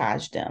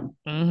sabotage them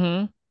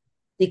Mm-hmm.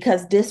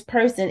 because this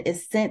person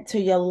is sent to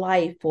your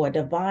life for a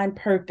divine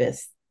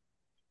purpose.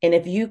 And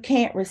if you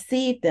can't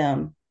receive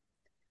them,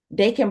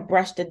 they can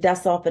brush the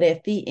dust off of their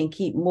feet and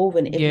keep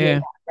moving if you're Yeah.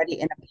 not ready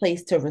in a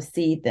place to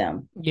receive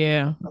them.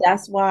 Yeah.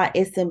 That's why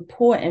it's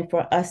important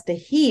for us to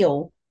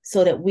heal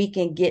so that we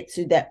can get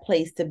to that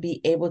place to be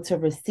able to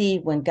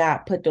receive when God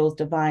put those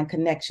divine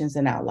connections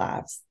in our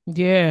lives.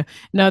 Yeah.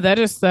 No, that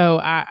is so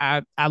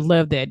I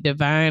love that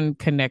divine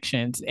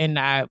connections. And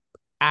I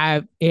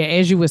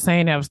as you were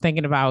saying, I was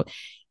thinking about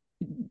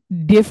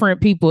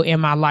different people in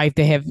my life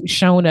that have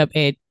shown up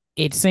at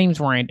it seems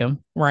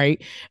random,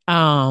 right?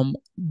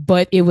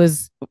 But it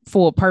was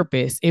for a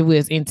purpose. It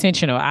was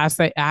intentional. I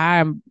say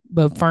I'm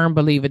a firm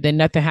believer that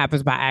nothing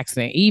happens by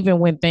accident. Even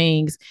when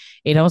things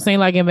it don't seem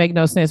like it make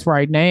no sense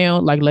right now,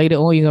 like later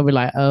on you're gonna be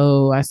like,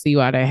 oh, I see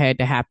why that had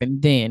to happen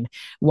then.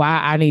 Why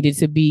I needed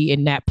to be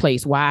in that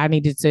place, why I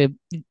needed to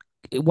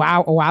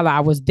while I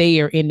was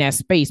there in that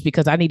space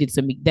because I needed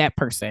to meet that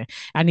person.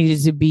 I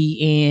needed to be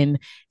in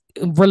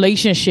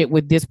relationship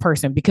with this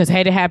person because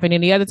had it happened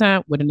any other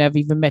time, would have never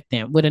even met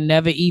them. Would have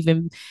never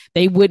even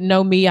they wouldn't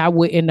know me. I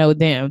wouldn't know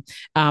them.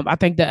 I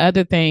think the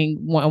other thing,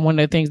 one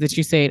of the things that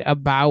you said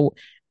about,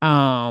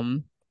 oh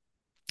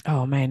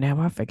man, now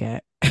I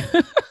forget.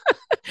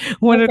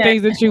 one of the Okay.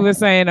 things that you were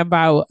saying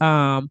about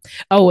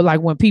oh,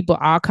 like when people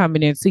are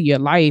coming into your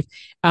life,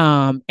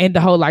 and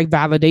the whole like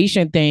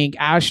validation thing,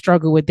 I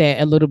struggle with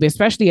that a little bit,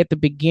 especially at the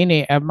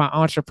beginning of my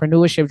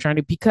entrepreneurship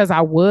journey, because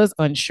I was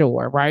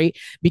unsure, right?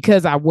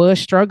 Because I was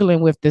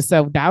struggling with the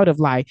self-doubt of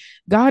like,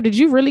 God, did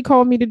you really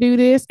call me to do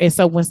this? And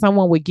so when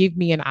someone would give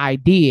me an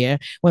idea,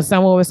 when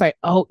someone was like,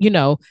 oh,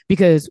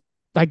 because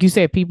like you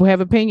said, people have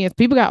opinions.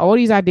 People got all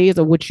these ideas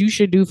of what you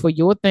should do for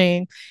your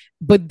thing,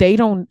 but they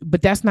don't,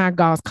 but that's not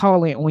God's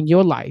calling on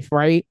your life,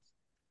 right?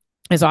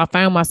 And so I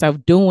found myself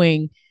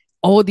doing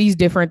all these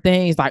different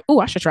things like,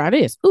 oh, I should try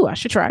this. Oh, I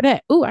should try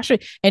that. Oh, I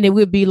should. And it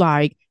would be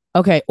like,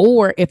 okay.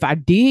 Or if I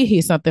did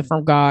hear something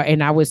from God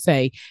and I would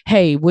say,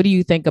 hey, what do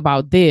you think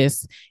about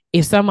this?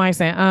 If somebody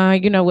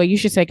saying, you know what, you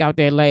should take out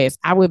that last,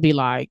 I would be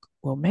like,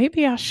 well,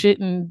 maybe I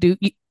shouldn't do.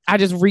 I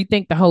just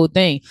rethink the whole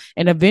thing.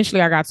 And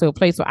eventually I got to a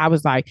place where I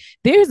was like,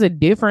 there's a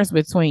difference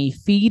between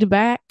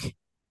feedback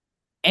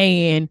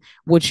and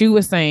what you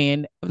were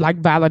saying,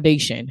 like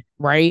validation,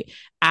 right?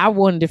 I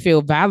wanted to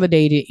feel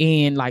validated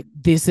in like,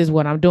 this is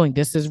what I'm doing.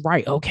 This is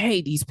right.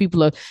 Okay. These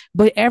people are,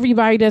 but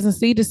everybody doesn't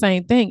see the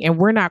same thing and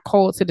we're not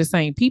called to the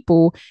same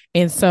people.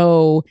 And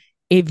so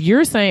if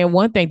you're saying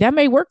one thing that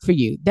may work for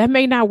you, that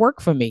may not work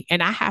for me.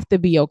 And I have to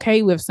be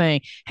okay with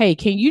saying, hey,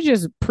 can you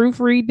just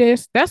proofread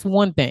this? That's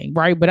one thing,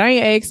 right? But I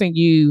ain't asking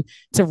you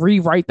to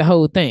rewrite the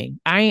whole thing.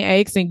 I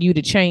ain't asking you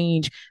to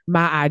change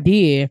my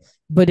idea,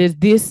 but does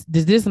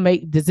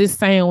this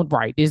sound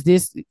right?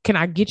 Can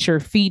I get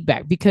your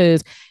feedback?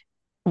 Because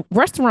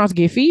restaurants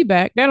get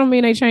feedback. That don't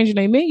mean they changing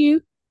their menu.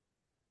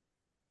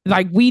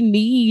 Like we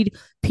need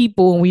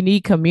people and we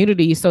need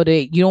community so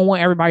that you don't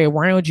want everybody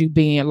around you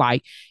being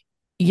like,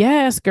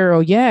 yes,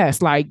 girl,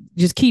 yes. Like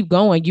just keep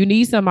going. You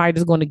need somebody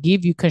that's going to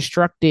give you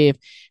constructive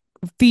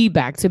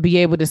feedback to be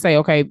able to say,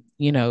 okay,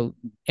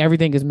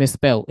 everything is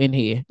misspelled in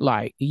here.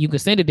 Like you can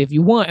send it if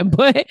you want,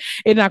 but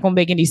it's not gonna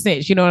make any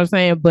sense. You know what I'm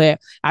saying? But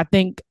I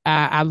think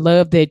I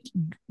love that,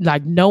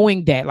 like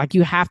knowing that, like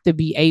you have to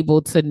be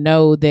able to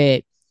know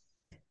that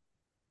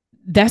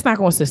that's not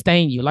going to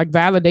sustain you. Like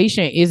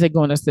validation isn't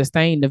going to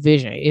sustain the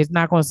vision. It's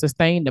not going to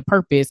sustain the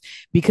purpose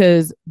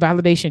because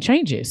validation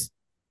changes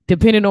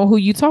depending on who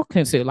you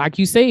talking to. Like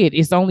you said,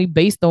 it's only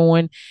based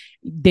on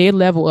their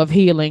level of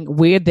healing,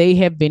 where they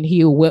have been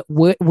healed,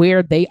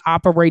 where they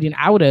operating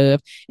out of.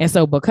 And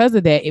so because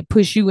of that, it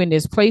puts you in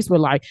this place where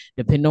like,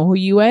 depending on who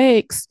you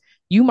ask,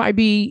 you might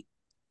be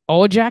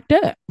all jacked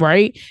up,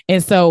 right?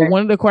 And so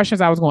one of the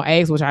questions I was going to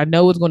ask, which I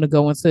know is going to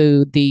go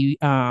into the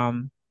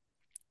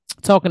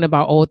talking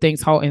about all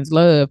things Halton's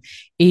love,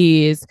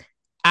 is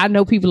I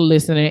know people are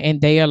listening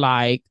and they are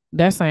like,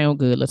 that sounds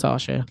good,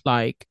 Latasha.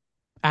 Like,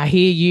 I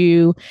hear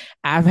you.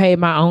 I've had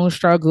my own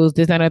struggles,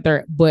 this and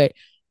that, but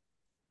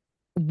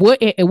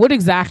what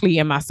exactly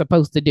am I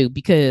supposed to do?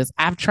 Because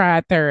I've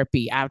tried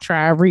therapy, I've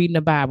tried reading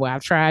the Bible,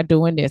 I've tried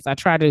doing this, I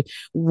try to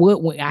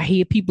what when I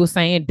hear people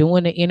saying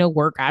doing the inner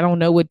work, I don't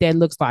know what that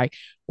looks like.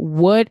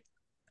 What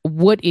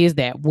is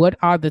that? What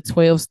are the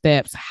 12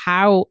 steps?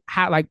 How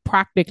like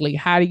practically,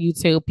 how do you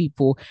tell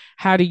people,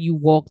 how do you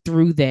walk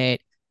through that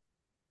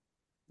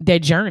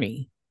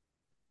journey?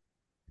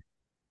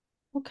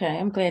 Okay,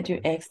 I'm glad you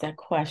asked that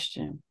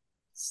question.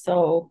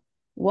 So,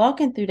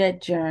 walking through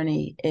that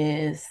journey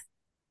is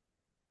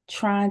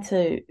trying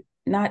to,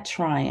 not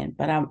trying,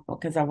 but I'm,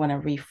 because I want to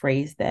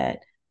rephrase that,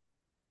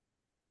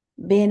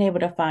 being able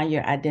to find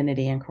your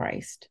identity in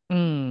Christ.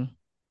 Mm,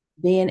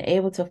 Being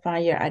able to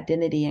find your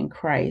identity in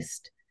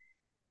Christ.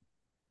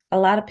 A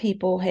lot of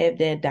people have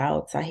their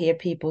doubts. I hear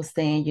people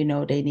saying,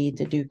 they need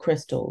to do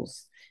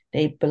crystals.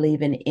 They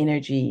believe in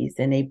energies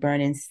and they burn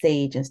in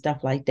sage and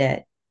stuff like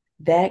that.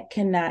 That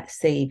cannot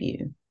save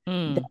you. That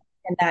mm,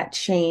 cannot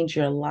change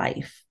your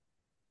life.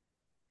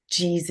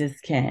 Jesus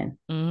can.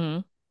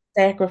 mm-hmm.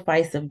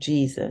 Sacrifice of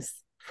Jesus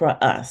for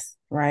us,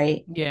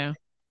 right? Yeah.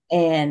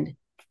 And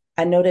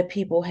I know that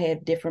people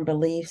have different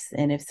beliefs.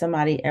 And if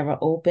somebody ever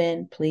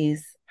open,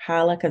 please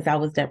holla, because I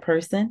was that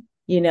person.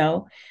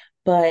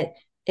 But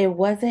it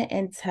wasn't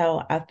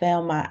until I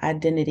found my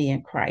identity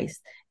in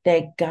Christ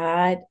that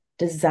God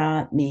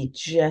designed me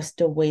just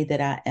the way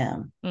that I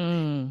am,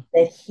 Mm,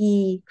 that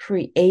He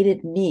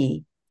created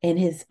me in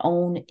His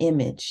own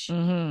image,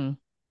 mm-hmm.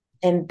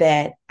 and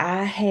that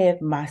I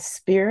have my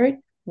spirit,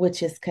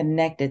 which is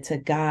connected to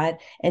God,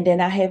 and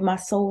then I have my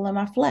soul and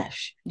my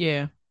flesh.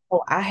 Yeah.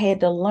 So I had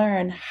to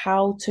learn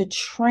how to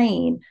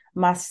train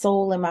my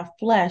soul and my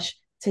flesh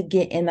to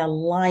get in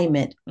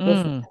alignment with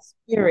my Mm,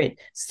 spirit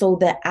so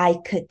that I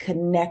could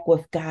connect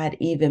with God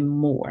even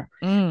more.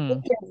 You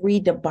mm, can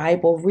read the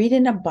Bible.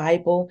 Reading the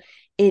Bible,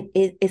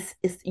 it's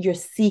you're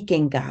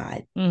seeking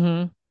God.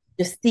 mm-hmm.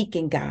 You're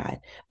seeking God.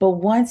 But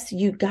God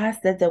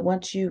said that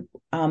once you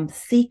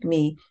seek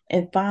me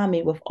and find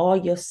me with all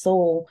your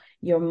soul,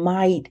 your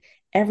might,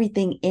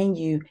 everything in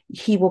you,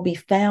 He will be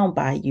found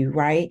by you,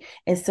 right?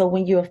 And so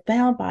when you're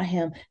found by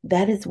Him,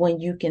 that is when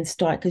you can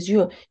start, because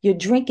you're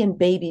drinking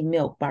baby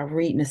milk by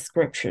reading the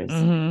scriptures.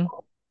 Mm-hmm.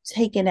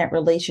 taking that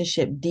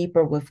relationship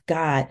deeper with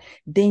God,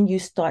 then you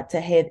start to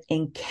have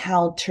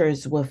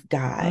encounters with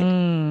God.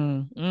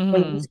 When you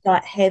Mm-hmm.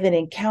 start having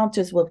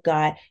encounters with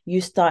God,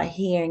 you start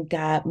hearing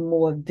God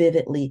more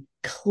vividly,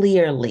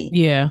 clearly.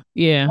 Yeah.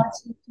 Yeah.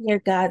 Once you hear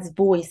God's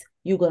voice,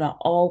 you're gonna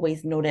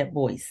always know that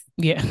voice.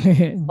 Yeah.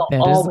 You'll That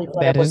is always know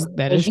that that voice. is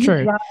that When is you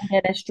true. drive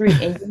down that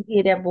street and you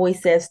hear that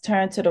voice says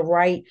turn to the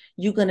right,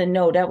 you're gonna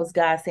know that was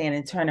God saying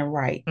and turning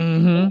right.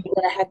 And Mm-hmm. you're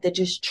gonna have to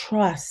just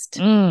trust.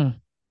 Mm.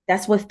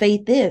 That's what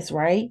faith is,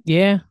 right?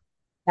 Yeah.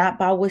 Not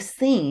by what's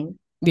seen,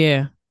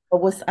 Yeah.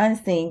 but what's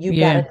unseen. You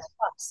gotta Yeah.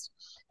 trust.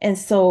 And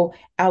so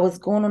I was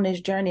going on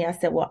this journey. I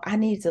said, well, I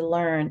need to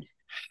learn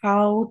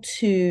how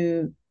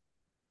to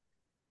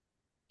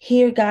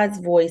hear God's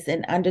voice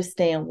and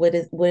understand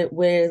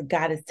where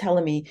God is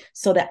telling me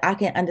so that I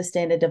can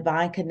understand the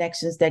divine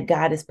connections that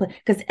God has put,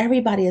 because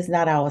everybody is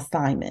not our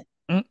assignment.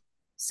 Mm.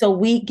 So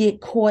we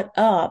get caught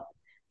up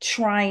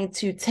trying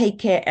to take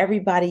care of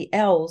everybody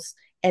else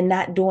and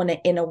not doing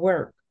the inner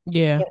work.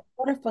 Yeah. In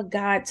order for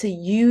God to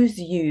use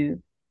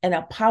you in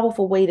a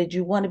powerful way that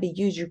you want to be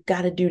used, you've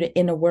got to do the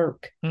inner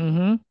work.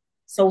 Mm-hmm.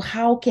 So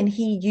how can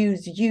he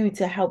use you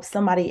to help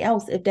somebody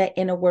else if that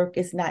inner work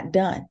is not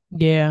done?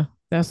 Yeah.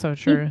 That's so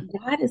true.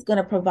 God is going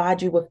to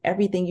provide you with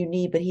everything you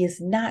need, but he is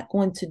not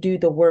going to do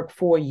the work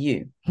for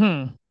you.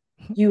 Hmm.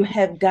 You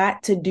have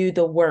got to do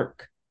the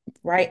work,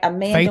 right? A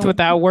man Faith don't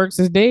without works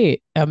is dead.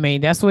 I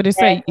mean, that's what it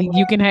say.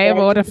 You can have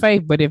all the exactly.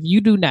 faith, but if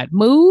you do not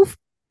move,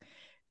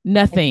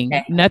 Exactly.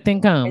 nothing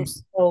And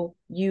comes. so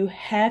you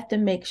have to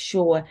make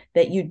sure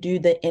that you do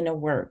the inner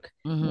work.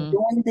 Mm-hmm.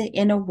 Doing the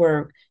inner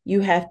work,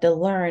 you have to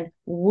learn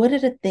what are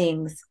the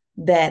things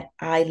that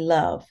I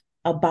love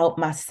about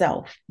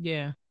myself.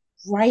 Yeah.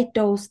 Write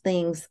those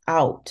things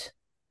out.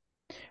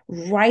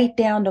 Write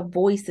down the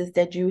voices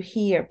that you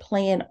hear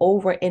playing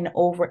over and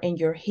over in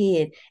your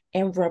head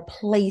and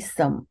replace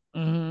them.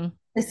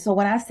 Mm-hmm. So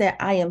when I said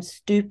I am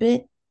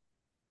stupid,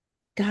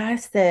 God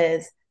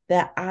says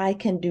that I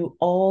can do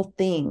all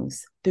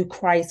things through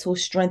Christ who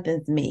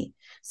strengthens me.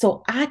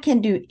 So I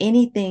can do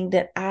anything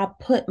that I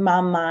put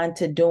my mind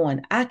to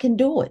doing. I can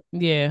do it.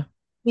 Yeah.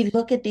 We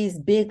look at these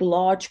big,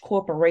 large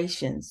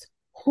corporations.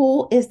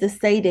 Who is to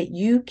say that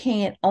you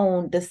can't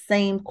own the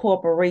same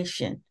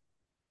corporation?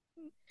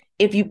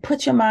 If you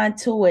put your mind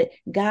to it,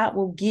 God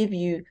will give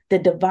you the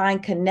divine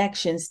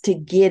connections to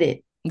get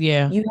it.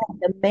 Yeah. You have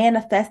to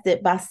manifest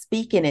it by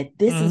speaking it.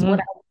 This is what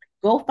Mm-hmm.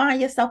 I go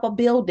find yourself a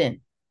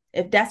building.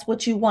 If that's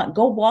what you want,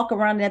 go walk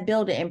around that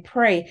building and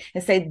pray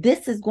and say,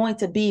 this is going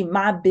to be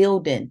my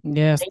building.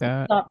 Yes, And you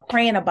God. start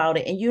praying about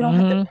it. And you don't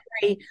have to Mm-hmm.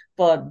 pray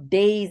for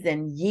days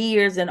and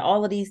years and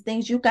all of these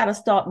things. You got to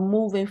start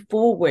moving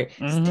forward,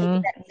 taking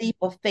Mm-hmm. that leap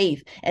of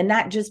faith and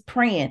not just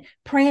praying.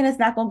 Praying is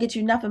not going to get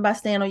you nothing by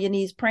staying on your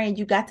knees praying.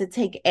 You got to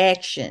take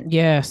action.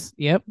 Yes.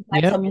 Yep. You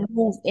got Yep. to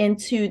move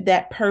into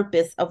that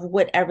purpose of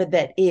whatever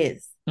that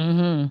is.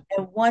 Mm-hmm.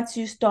 And once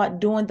you start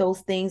doing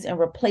those things and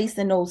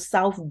replacing those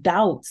self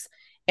doubts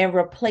and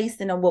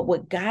replacing them with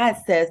what God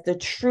says, the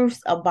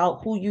truths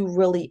about who you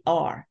really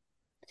are.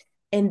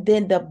 And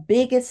then the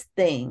biggest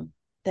thing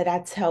that I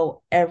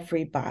tell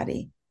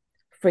everybody,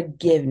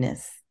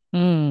 forgiveness.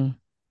 Mm.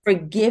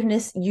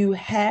 Forgiveness, you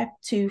have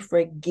to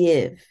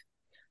forgive.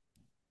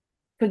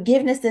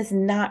 Forgiveness is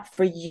not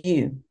for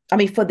you. I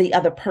mean, for the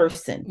other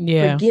person.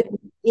 Yeah.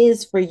 Forgiveness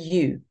is for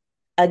you.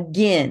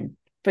 Again,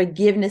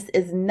 forgiveness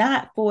is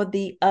not for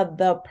the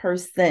other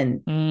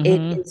person, it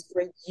Mm-hmm. is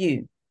for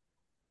you.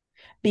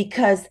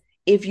 Because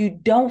if you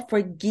don't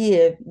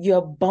forgive,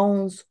 your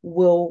bones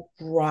will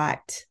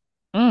rot.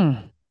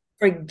 Mm.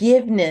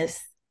 Forgiveness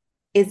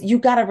is you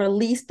got to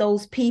release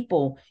those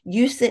people.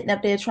 You sitting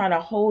up there trying to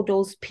hold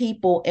those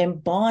people in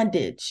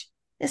bondage.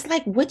 It's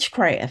like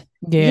witchcraft.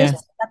 You're Yeah. sitting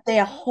up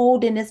there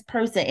holding this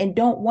person and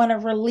don't want to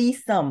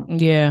release them.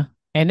 Yeah.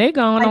 And they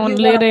going Like on you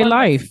to want live to their run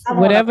life. I want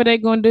to Whatever they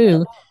gonna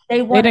do, they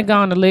they want done to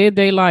gone to live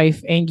their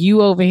life and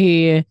you over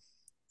here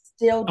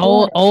still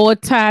doing it. all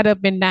tied up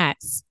in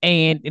knots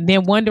and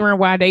then wondering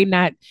why they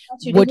not I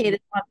want you to what hear this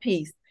one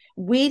piece.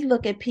 We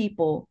look at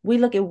people, we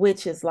look at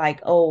witches like,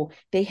 oh,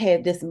 they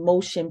have this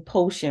motion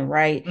potion,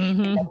 right? And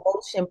the mm-hmm.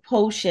 motion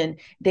potion,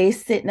 they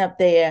sitting up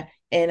there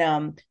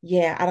and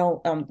yeah, I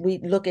don't we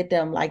look at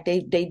them like they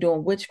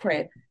doing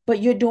witchcraft,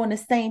 but you're doing the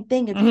same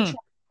thing if you're Mm-hmm. trying to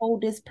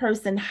hold this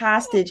person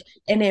hostage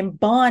and in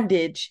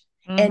bondage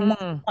and not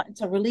Mm-hmm. wanting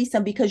to release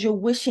them because you're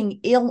wishing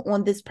ill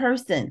on this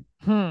person.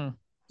 Hmm.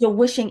 You're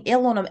wishing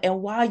ill on them.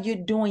 And while you're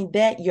doing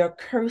that, you're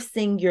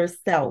cursing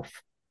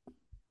yourself.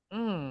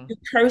 Mm. You're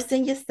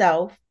cursing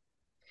yourself.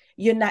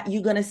 You're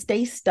going to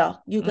stay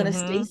stuck. You're going to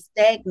stay Mm-hmm.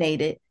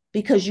 stagnated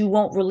because you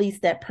won't release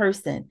that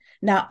person.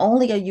 Not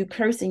only are you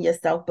cursing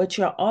yourself, but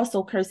you're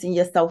also cursing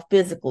yourself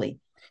physically.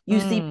 You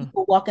see Mm.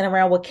 people walking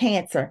around with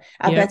cancer.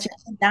 I Yep. bet you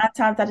 9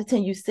 times out of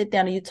 10, you sit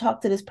down and you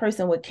talk to this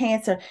person with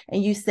cancer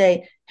and you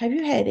say, have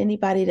you had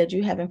anybody that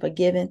you haven't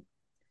forgiven?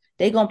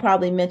 They're going to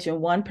probably mention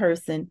one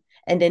person.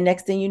 And then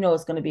next thing you know,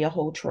 it's going to be a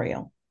whole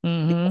trail because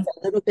Mm-hmm.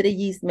 a little bit of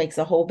yeast makes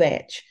a whole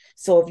batch.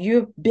 So if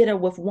you're bitter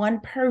with one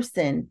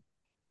person,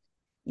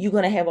 you're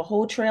going to have a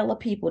whole trail of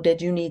people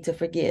that you need to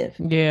forgive,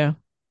 Yeah.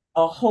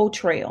 a whole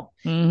trail.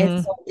 And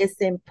Mm-hmm. so it's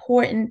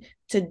important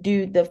to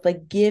do the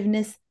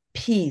forgiveness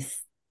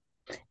piece.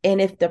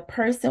 And if the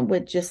person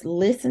would just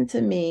listen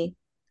to me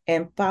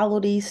and follow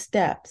these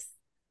steps,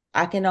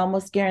 I can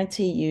almost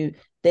guarantee you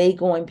they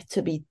going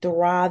to be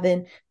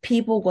thriving.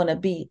 People going to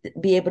be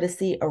able to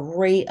see a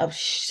ray of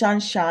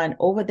sunshine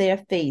over their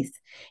face.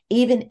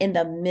 Even in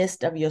the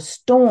midst of your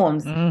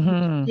storms, you're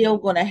Mm-hmm. still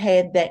going to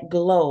have that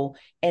glow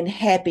and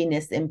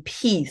happiness and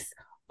peace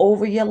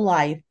over your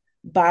life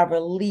by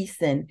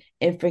releasing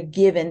and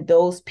forgiving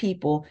those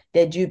people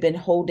that you've been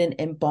holding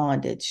in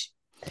bondage.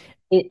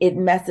 It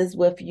messes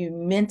with you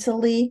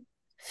mentally,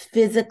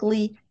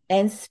 physically,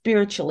 and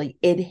spiritually.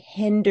 It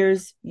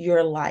hinders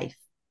your life.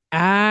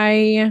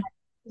 I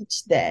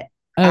Teach that.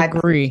 I teach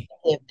agree.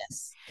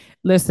 forgiveness.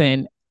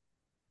 Listen,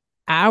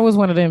 I was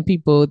one of them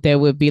people that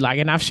would be like,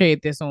 and I've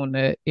shared this on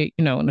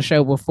on the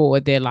show before.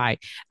 That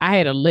like I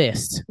had a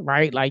list,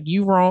 right? Like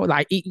you wrong,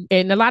 like,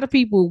 and a lot of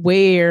people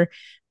wear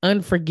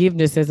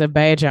unforgiveness as a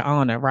badge of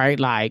honor, right?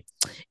 Like,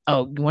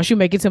 oh, once you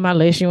make it to my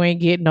list, you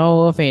ain't getting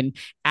off. And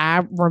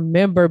I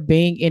remember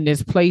being in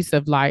this place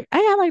of like,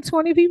 I got like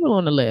 20 people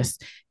on the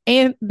list,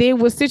 and there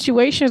was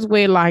situations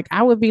where like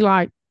I would be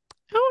like,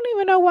 I don't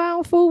even know why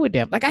I'm fool with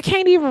them. Like I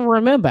can't even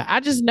remember. I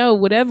just know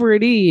whatever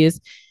it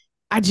is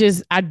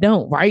I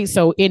don't, right?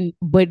 So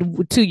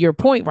but to your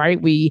point, right?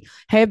 We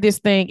have this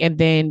thing, and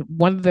then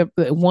one of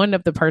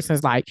the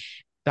persons like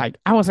I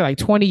want to say like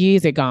 20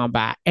 years had gone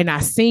by, and I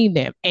seen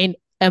them, and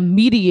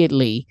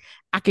immediately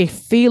I could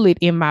feel it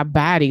in my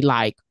body,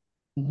 like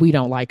we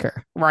don't like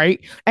her, right?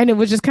 And it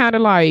was just kind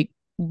of like,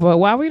 but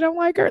why we don't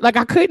like her? Like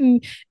I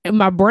couldn't,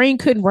 my brain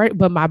couldn't write,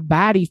 but my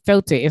body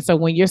felt it. And so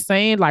when you're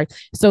saying like,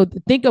 so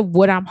think of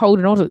what I'm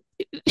holding on to.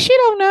 She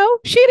don't know.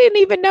 She didn't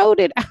even know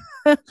that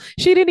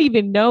she didn't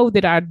even know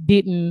that I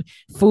didn't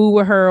fool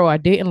with her or I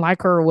didn't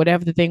like her or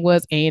whatever the thing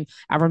was. And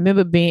I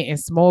remember being in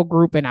small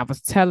group and I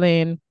was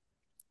telling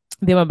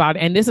them about it.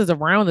 And this is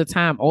around the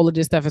time all of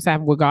this stuff has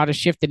happened where God is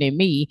shifting in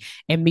me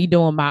and me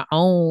doing my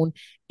own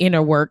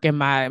inner work and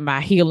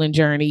my healing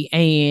journey.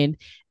 And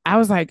I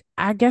was like,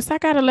 I guess I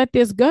gotta let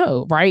this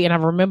go. Right. And I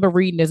remember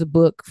reading this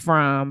book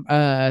from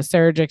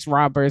Sarah Jakes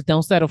Roberts,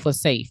 Don't Settle for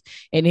Safe.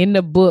 And in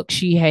the book,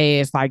 she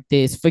has like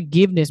this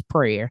forgiveness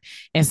prayer.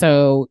 And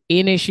so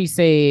in it, she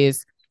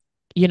says,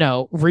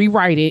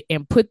 rewrite it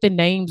and put the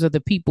names of the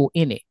people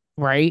in it.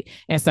 Right.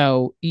 And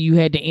so you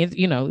had to,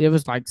 it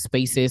was like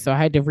spaces. So I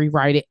had to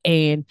rewrite it.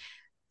 And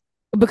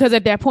because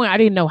at that point, I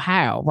didn't know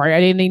how, right?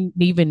 I didn't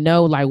even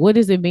know, like, what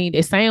does it mean?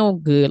 It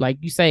sounds good. Like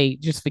you say,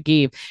 just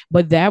forgive.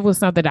 But that was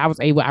something that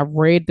I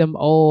read them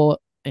all.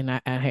 And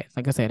I had,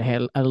 like I said, I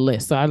had a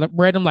list. So I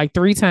read them like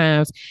 3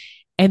 times.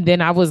 And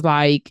then I was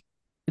like,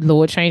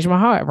 Lord changed my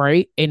heart,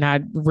 right? And I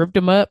ripped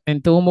them up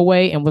and threw them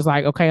away and was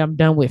like, okay, I'm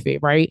done with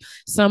it, right?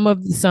 Some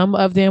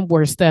of them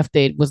were stuff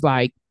that was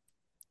like,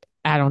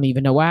 I don't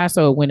even know why,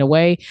 so it went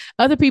away.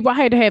 Other people I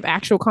had to have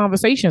actual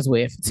conversations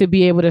with to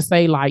be able to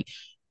say like,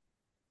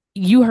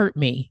 you hurt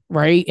me,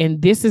 right?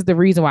 And this is the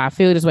reason why I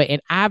feel this way.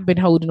 And I've been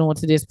holding on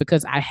to this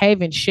because I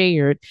haven't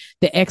shared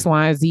the X,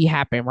 Y, and Z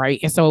happen, right?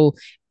 And so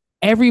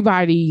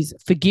everybody's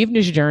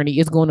forgiveness journey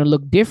is going to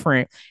look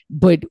different.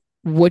 But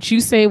what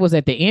you said was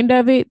at the end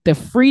of it, the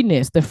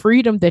freeness, the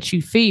freedom that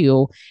you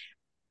feel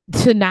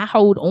to not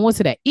hold on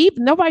to that.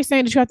 Even nobody's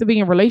saying that you have to be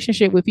in a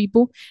relationship with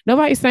people.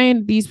 Nobody's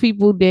saying these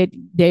people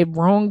that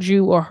wronged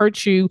you or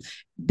hurt you,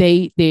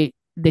 they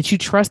that you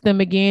trust them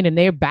again and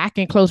they're back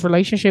in close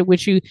relationship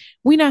with you.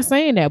 We're not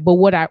saying that. But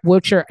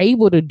what you're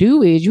able to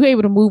do is you're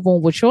able to move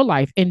on with your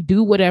life and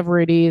do whatever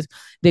it is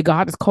that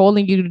God is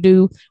calling you to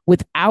do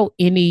without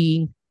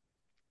any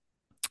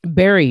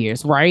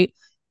barriers, right?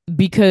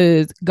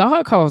 Because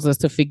God calls us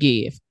to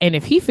forgive. And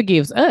if he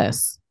forgives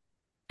us,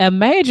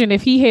 imagine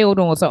if he held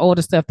on to all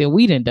the stuff that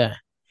we done.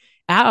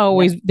 I Yeah.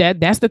 always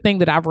that's the thing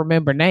that I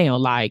remember now.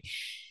 Like,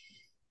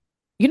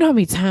 you know how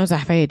many times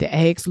I've had to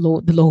ask the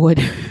Lord.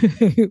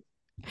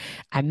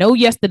 I know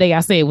yesterday I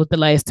said it was the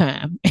last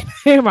time.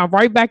 And I'm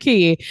right back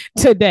here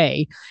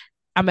today.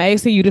 I'm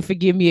asking you to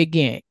forgive me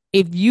again.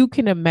 If you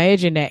can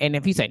imagine that, and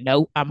if he said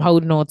no, I'm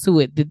holding on to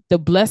it. The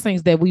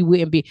blessings that we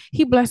wouldn't be,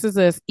 he blesses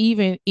us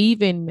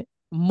even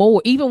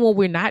more, even when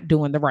we're not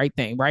doing the right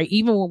thing, right?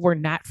 Even when we're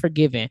not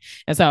forgiven.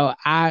 And so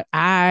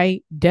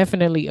I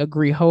definitely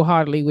agree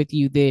wholeheartedly with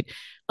you that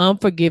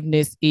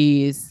unforgiveness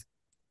is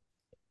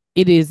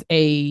it is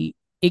a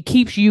it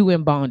keeps you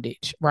in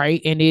bondage, right?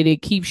 And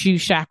it keeps you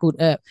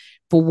shackled up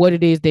for what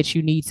it is that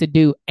you need to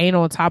do. And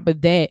on top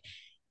of that,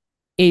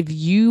 if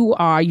you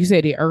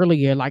said it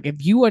earlier, like if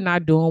you are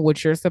not doing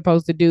what you're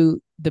supposed to do,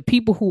 the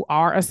people who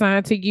are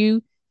assigned to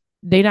you,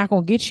 they're not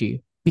going to get you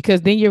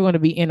because then you're going to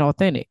be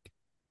inauthentic.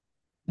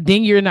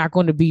 Then you're not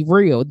going to be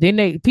real.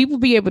 Then people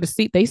be able to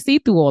see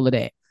through all of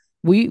that.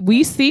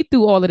 We see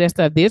through all of that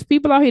stuff. There's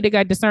people out here that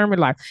got discernment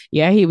like,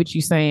 yeah, I hear what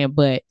you're saying,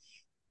 but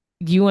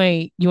you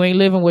ain't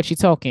living what you're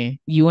talking.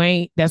 You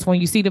ain't that's when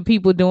you see the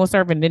people doing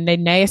something and then they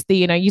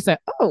nasty and you say,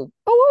 oh,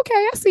 okay,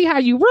 I see how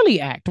you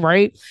really act,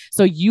 right?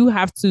 So you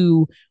have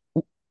to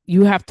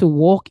You have to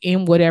walk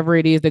in whatever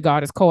it is that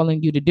God is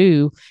calling you to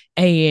do.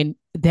 And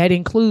that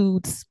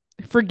includes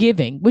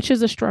forgiving, which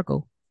is a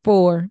struggle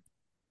for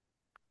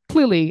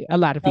clearly a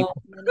lot of So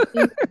people.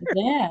 many people.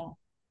 Yeah.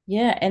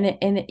 Yeah.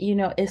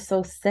 It's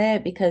so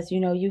sad because,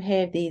 you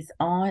have these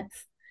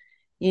aunts,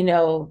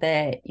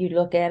 that you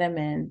look at them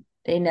and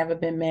they never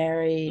been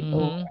married,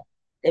 or Mm-hmm.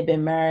 they've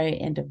been married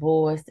and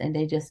divorced, and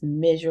they just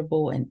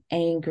miserable and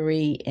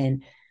angry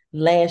and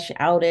lash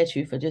out at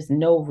you for just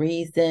no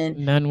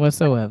reason. None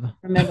whatsoever.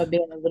 I remember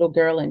being a little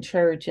girl in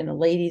church, and the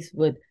ladies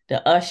with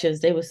the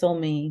ushers, they were so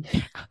mean.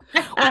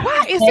 Why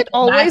Back is in it my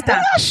always the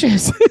time,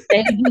 ushers?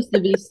 they used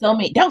to be so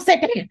mean. Don't sit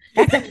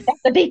there.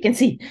 That's the deacon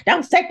seat.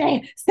 Don't sit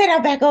there. Sit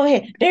out back over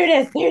here. Do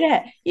this, do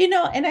that.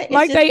 It's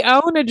Like just they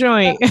own a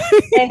joint.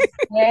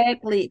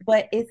 exactly.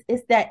 But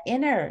it's that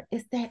inner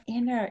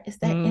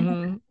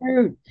Mm-hmm.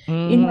 hurt.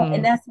 And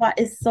Mm-hmm. that's why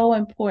it's so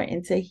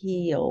important to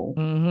heal.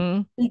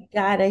 Mm-hmm. We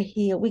gotta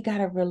heal. We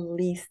gotta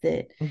release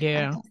it. I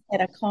Yeah. was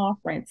at a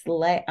conference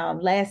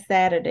last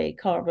Saturday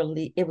called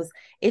 "Release."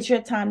 It's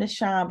your time to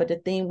shine, but the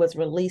theme was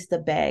 "Release the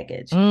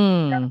Baggage."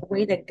 Mm. The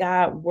way that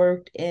God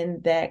worked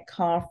in that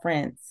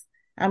conference,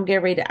 I'm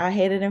getting ready. I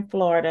had it in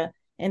Florida,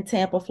 in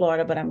Tampa,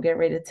 Florida, but I'm getting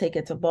ready to take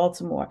it to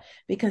Baltimore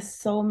because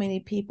so many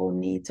people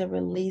need to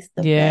release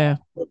the Yeah.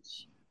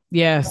 baggage.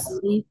 Yes.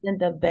 Releasing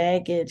the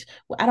baggage.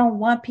 I don't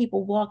want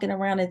people walking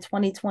around in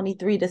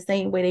 2023 the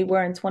same way they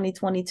were in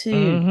 2022.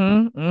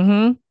 Mm-hmm.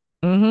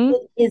 Mm-hmm.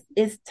 Mm-hmm.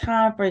 It's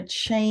time for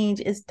change.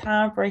 It's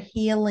time for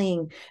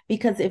healing.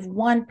 Because if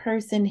one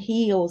person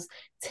heals,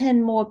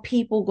 10 more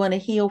people going to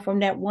heal from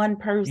that one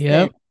person.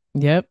 Yep.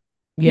 Yep.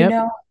 Yep.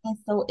 And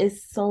so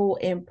it's so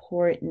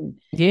important.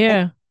 And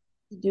Yeah.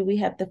 do we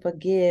have to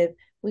forgive?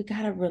 We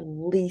got to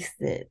release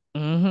it.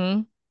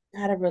 Mm-hmm.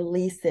 Got to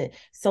release it.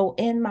 So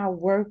in my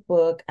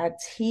workbook, I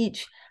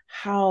teach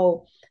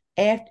how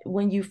after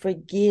when you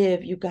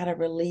forgive, you got to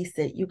release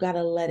it. You got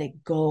to let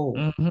it go.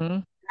 Mm-hmm.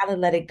 Gotta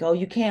let it go.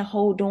 You can't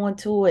hold on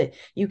to it.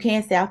 You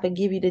can't say, I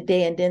forgive you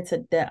today, and then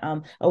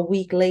a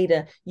week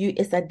later,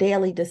 it's a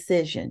daily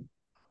decision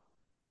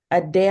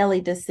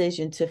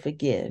to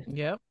forgive.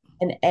 Yep.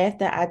 And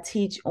after I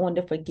teach on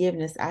the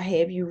forgiveness, I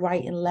have you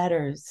writing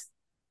letters.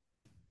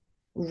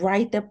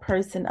 Write the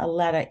person a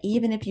letter,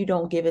 even if you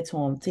don't give it to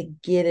them, to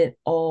get it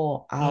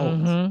all out.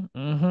 Mm-hmm.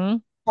 Mm-hmm.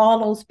 Call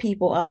those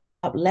people up,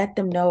 let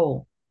them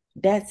know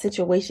that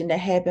situation that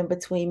happened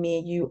between me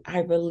and you, I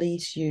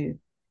release you.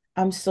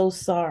 I'm so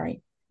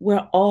sorry.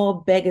 We're all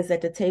beggars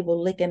at the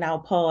table, licking our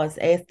paws,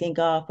 asking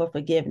God for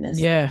forgiveness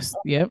Yes.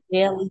 on Yep. a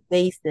daily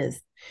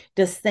basis.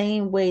 The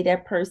same way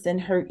that person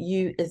hurt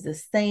you is the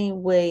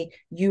same way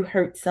you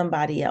hurt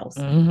somebody else.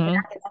 And Mm-hmm.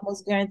 I can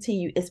almost guarantee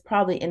you it's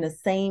probably in the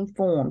same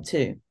form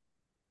too.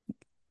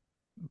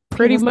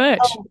 Pretty People say, much.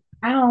 "Oh,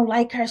 I don't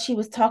like her. She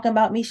was talking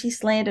about me. She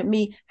slandered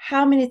me."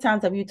 How many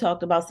times have you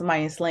talked about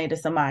somebody and slandered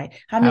somebody?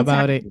 How How many times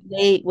about have it? you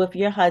laid with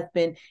your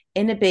husband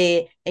in the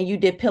bed and you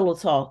did pillow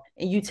talk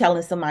and you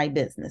telling somebody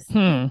business?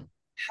 Hmm.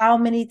 How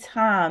many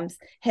times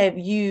have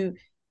you,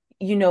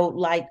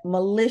 like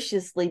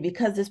maliciously,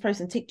 because this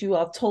person ticked you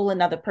off, told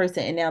another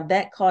person, and now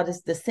that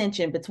causes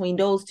dissension between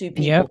those two Yep.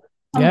 people?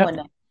 Come Yep. on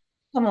now.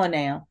 Come on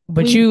now.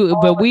 But We've you,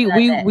 but all we, done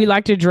we, that. we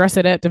like to dress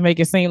it up to make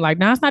it seem like,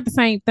 no, it's not the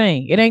same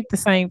thing. It ain't the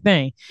same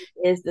thing.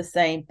 It's the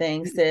same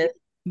thing, sis.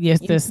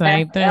 Yes, You the mess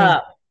same thing.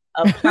 up,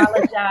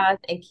 apologize,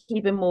 and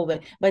keep it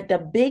moving. But the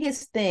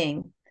biggest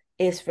thing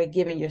is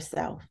forgiving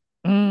yourself.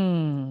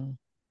 Mm.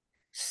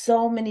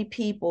 So many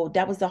people,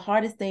 that was the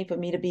hardest thing for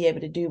me to be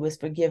able to do was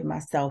forgive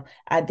myself.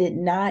 I did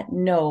not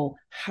know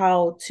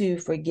how to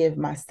forgive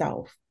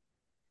myself.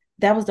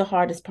 That was the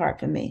hardest part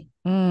for me.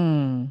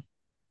 Mm.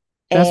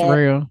 That's And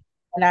real.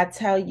 when I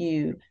tell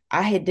you,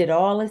 I had did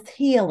all this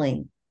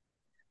healing,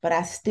 but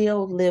I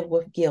still live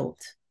with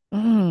guilt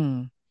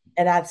Mm.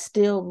 and I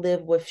still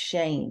live with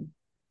shame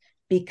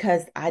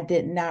because I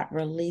did not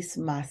release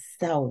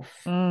myself.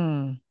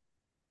 Mm.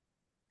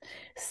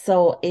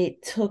 So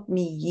it took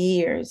me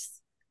years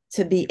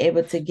to be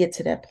able to get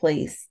to that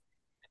place.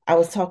 I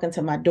was talking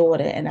to my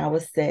daughter and I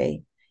would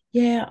say,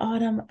 "Yeah,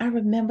 Autumn, I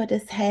remember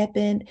this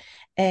happened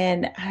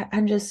and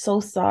I'm just so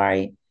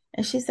sorry."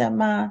 And she said,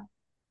 "Ma,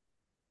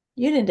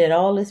 you did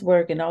all this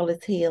work and all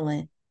this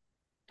healing,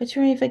 but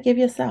you ain't forgive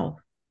yourself."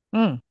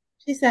 Mm.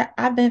 She said,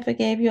 "I've been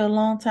forgave you a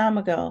long time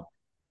ago."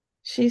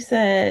 She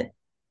said,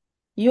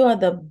 "You are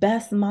the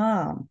best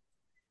mom."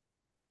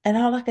 And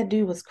all I could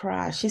do was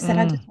cry. She said,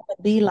 "I Mm. just want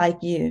to be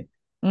like you.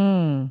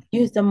 Mm.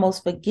 You're the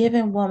most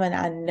forgiving woman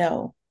I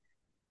know."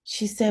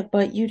 She said,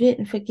 "But you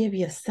didn't forgive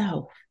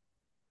yourself."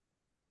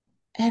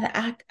 And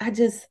I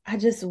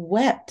just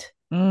wept.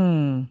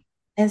 Mm.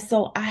 And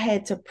so I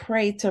had to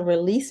pray to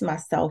release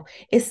myself.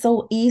 It's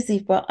so easy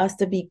for us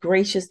to be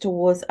gracious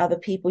towards other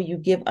people. You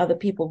give other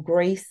people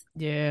grace.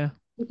 Yeah.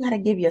 You got to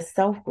give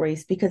yourself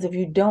grace because if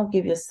you don't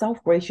give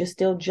yourself grace, you're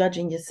still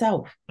judging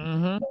yourself.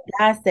 Mm-hmm.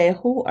 God said,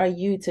 "Who are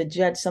you to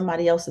judge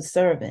somebody else's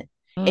servant?"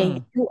 And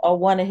Mm. you are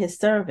one of his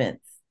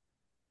servants.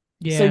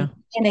 So you Yeah.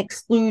 can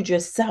exclude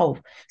yourself.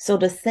 So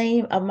the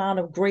same amount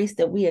of grace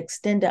that we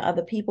extend to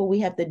other people, we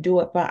have to do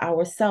it for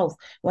ourselves.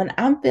 When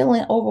I'm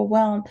feeling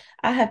overwhelmed,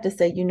 I have to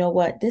say, you know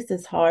what, this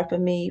is hard for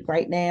me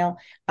right now.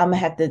 I'm gonna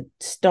have to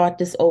start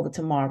this over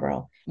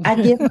tomorrow. I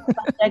give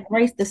myself that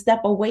grace to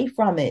step away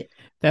from it.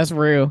 That's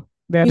real.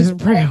 That You is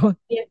gotta real.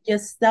 forgive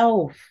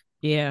yourself.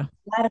 Yeah.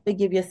 You gotta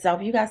forgive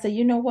yourself. You gotta say,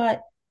 you know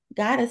what?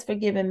 God has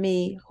forgiven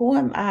me. Who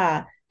am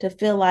I to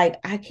feel like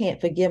I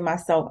can't forgive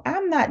myself?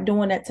 I'm not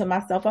doing that to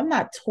myself. I'm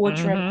not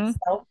torturing Mm-hmm.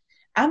 myself.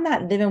 I'm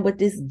not living with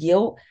this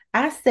guilt.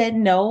 I said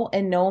no,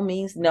 and no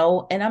means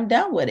no, and I'm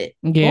done with it.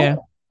 Boom. Yeah.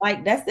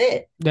 Like that's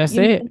it. That's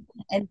You it. know,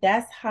 and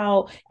that's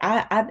how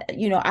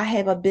I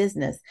have a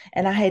business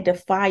and I had to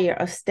fire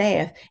a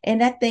staff,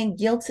 and that thing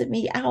guilted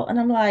me out. And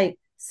I'm like,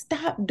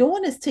 stop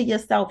doing this to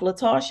yourself,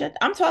 Latasha.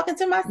 I'm talking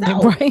to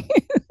myself. Right.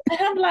 And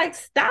I'm like,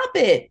 stop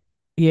it.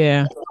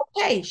 Yeah. It's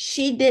okay.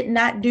 She did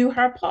not do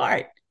her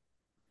part.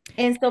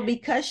 And so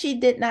because she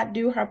did not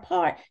do her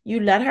part, you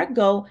let her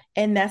go,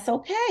 and that's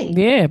okay.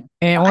 Yeah.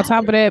 And So on I had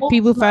top to of that, force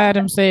people fire myself to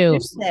do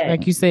themselves. that.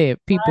 Like you said,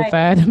 people Right.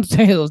 fire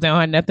themselves. They don't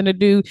have nothing to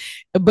do.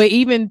 But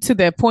even to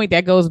that point,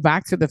 that goes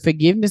back to the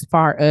forgiveness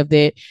part of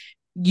that.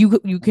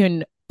 You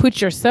can put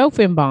yourself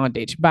in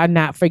bondage by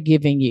not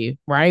forgiving you,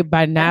 right?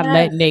 By not Yes.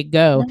 letting it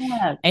go.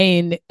 Yes.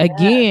 And Yes.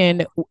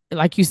 again,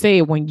 like you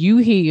said, when you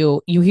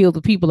heal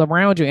the people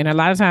around you. And a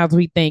lot of times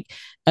we think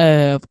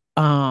of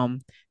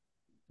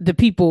the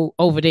people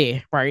over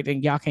there, right?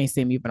 And y'all can't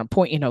see me, but I'm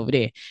pointing over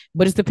there.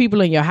 But it's the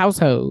people in your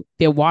household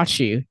that watch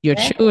you, your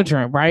Yes.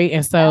 children, right?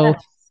 And so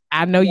Yes.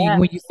 I know you Yes.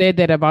 when you said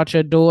that about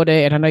your daughter,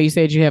 and I know you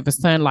said you have a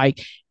son,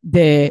 like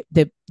the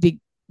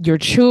your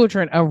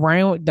children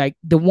around, like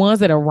the ones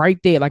that are right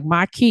there, like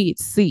my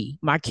kids see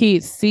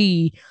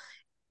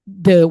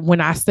the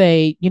when I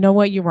say, you know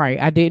what, you're right.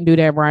 I didn't do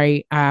that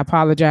right. I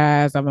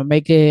apologize. I'm gonna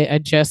make an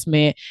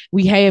adjustment.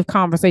 We have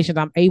conversations.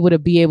 I'm able to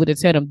be able to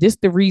tell them this is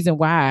the reason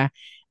why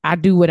I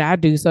do what I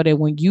do, so that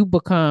when you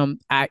become,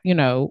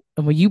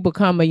 when you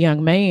become a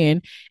young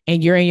man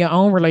and you're in your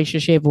own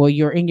relationship or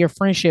you're in your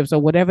friendships or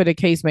whatever the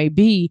case may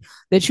be,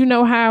 that you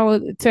know how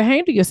to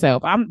handle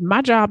yourself.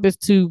 My job is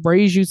to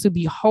raise you to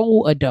be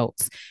whole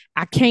adults.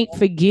 I can't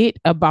forget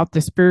about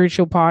the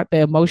spiritual part, the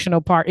emotional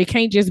part. It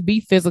can't just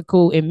be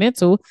physical and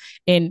mental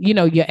and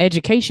your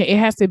education. It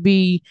has to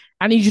be,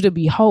 I need you to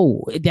be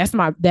whole.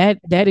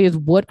 That is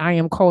what I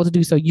am called to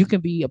do. So you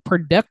can be a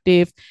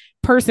productive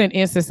person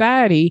in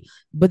society,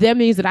 but that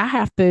means that I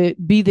have to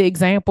be the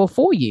example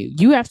for you.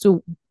 You have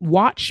to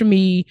watch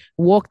me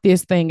walk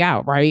this thing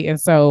out, right?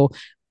 And so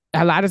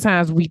a lot of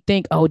times we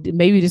think, oh,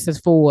 maybe this is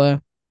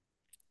for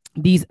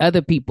these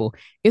other people.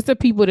 It's the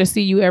people that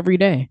see you every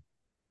day.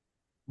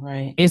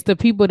 Right. It's the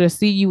people that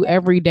see you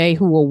every day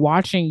who are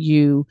watching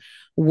you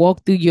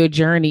walk through your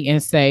journey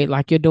and say,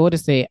 like your daughter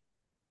said,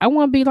 I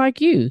want to be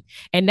like you.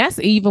 And that's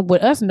even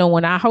with us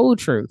knowing our whole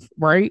truth,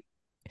 right?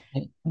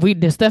 We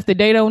the stuff that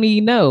they don't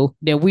even know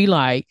that we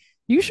like,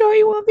 you sure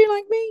you want to be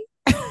like me?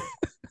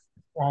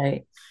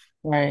 Right.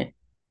 Right.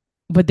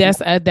 But that's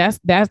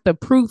the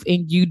proof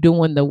in you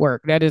doing the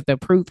work. That is the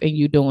proof in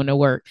you doing the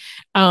work.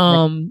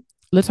 Right.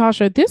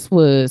 Latasha, this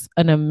was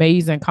an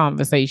amazing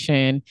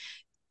conversation.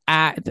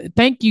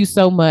 Thank you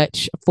so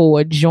much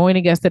for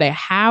joining us today.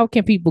 How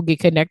can people get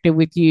connected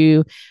with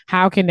you?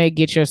 How can they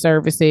get your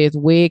services?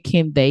 Where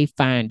can they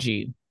find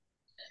you?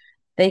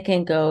 They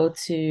can go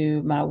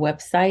to my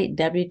website,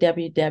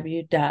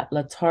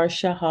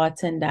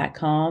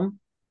 www.latarshaharton.com.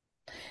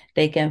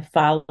 They can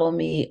follow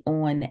me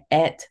on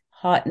at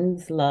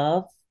Harton's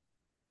Love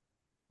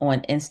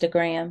on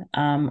Instagram.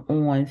 I'm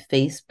on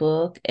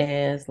Facebook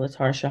as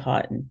Latarsha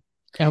Harton.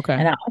 Okay.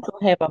 And I also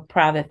have a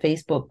private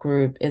Facebook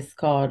group. It's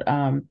called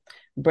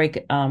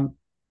Break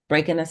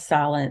Breaking the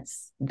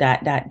Silence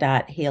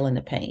healing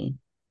the pain.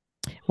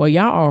 Well,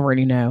 y'all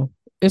already know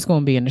it's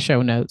going to be in the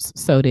show notes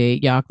so that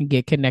y'all can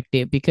get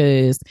connected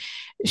because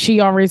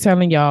she already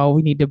telling y'all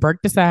we need to break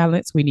the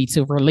silence. We need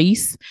to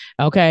release.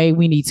 Okay.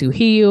 We need to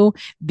heal.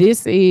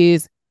 This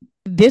is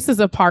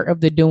a part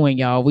of the doing,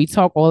 y'all. We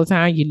talk all the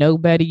time. You know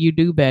better, you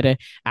do better.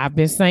 I've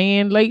been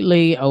saying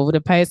lately over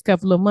the past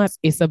couple of months,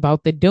 it's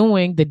about the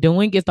doing. The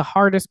doing is the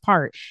hardest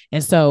part.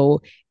 And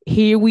so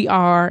here we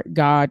are.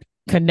 God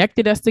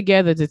connected us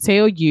together to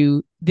tell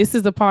you this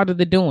is a part of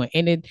the doing.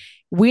 And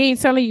we ain't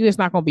telling you it's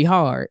not going to be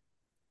hard,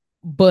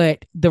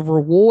 but the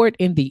reward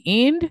in the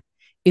end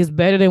is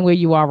better than where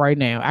you are right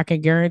now. I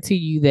can guarantee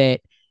you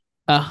that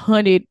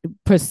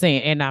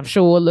 100%. And I'm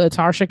sure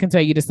Tarsha can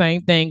tell you the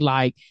same thing.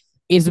 Like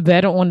it's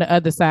better on the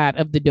other side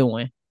of the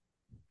doing.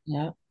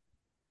 Yeah.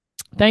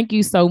 Thank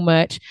you so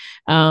much.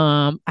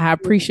 I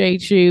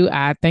appreciate you.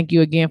 I thank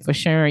you again for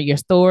sharing your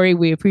story.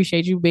 We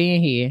appreciate you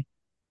being here.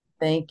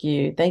 Thank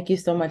you. Thank you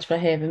so much for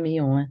having me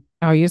on.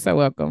 Oh, you're so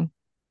welcome.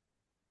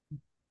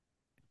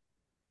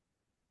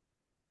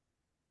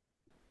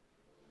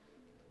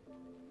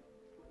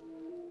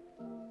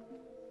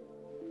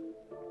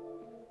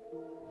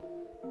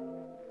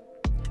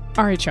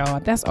 All right, y'all,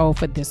 that's all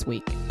for this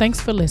week. Thanks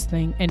for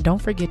listening, and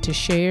don't forget to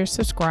share,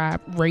 subscribe,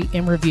 rate,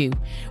 and review.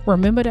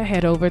 Remember to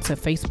head over to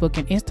Facebook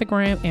and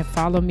Instagram and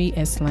follow me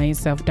at Slaying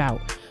Self-Doubt.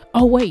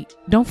 Oh, wait,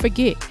 don't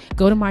forget,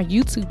 go to my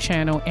YouTube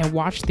channel and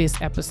watch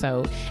this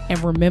episode,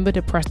 and remember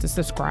to press the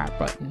subscribe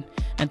button.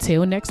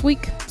 Until next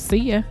week, see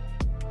ya.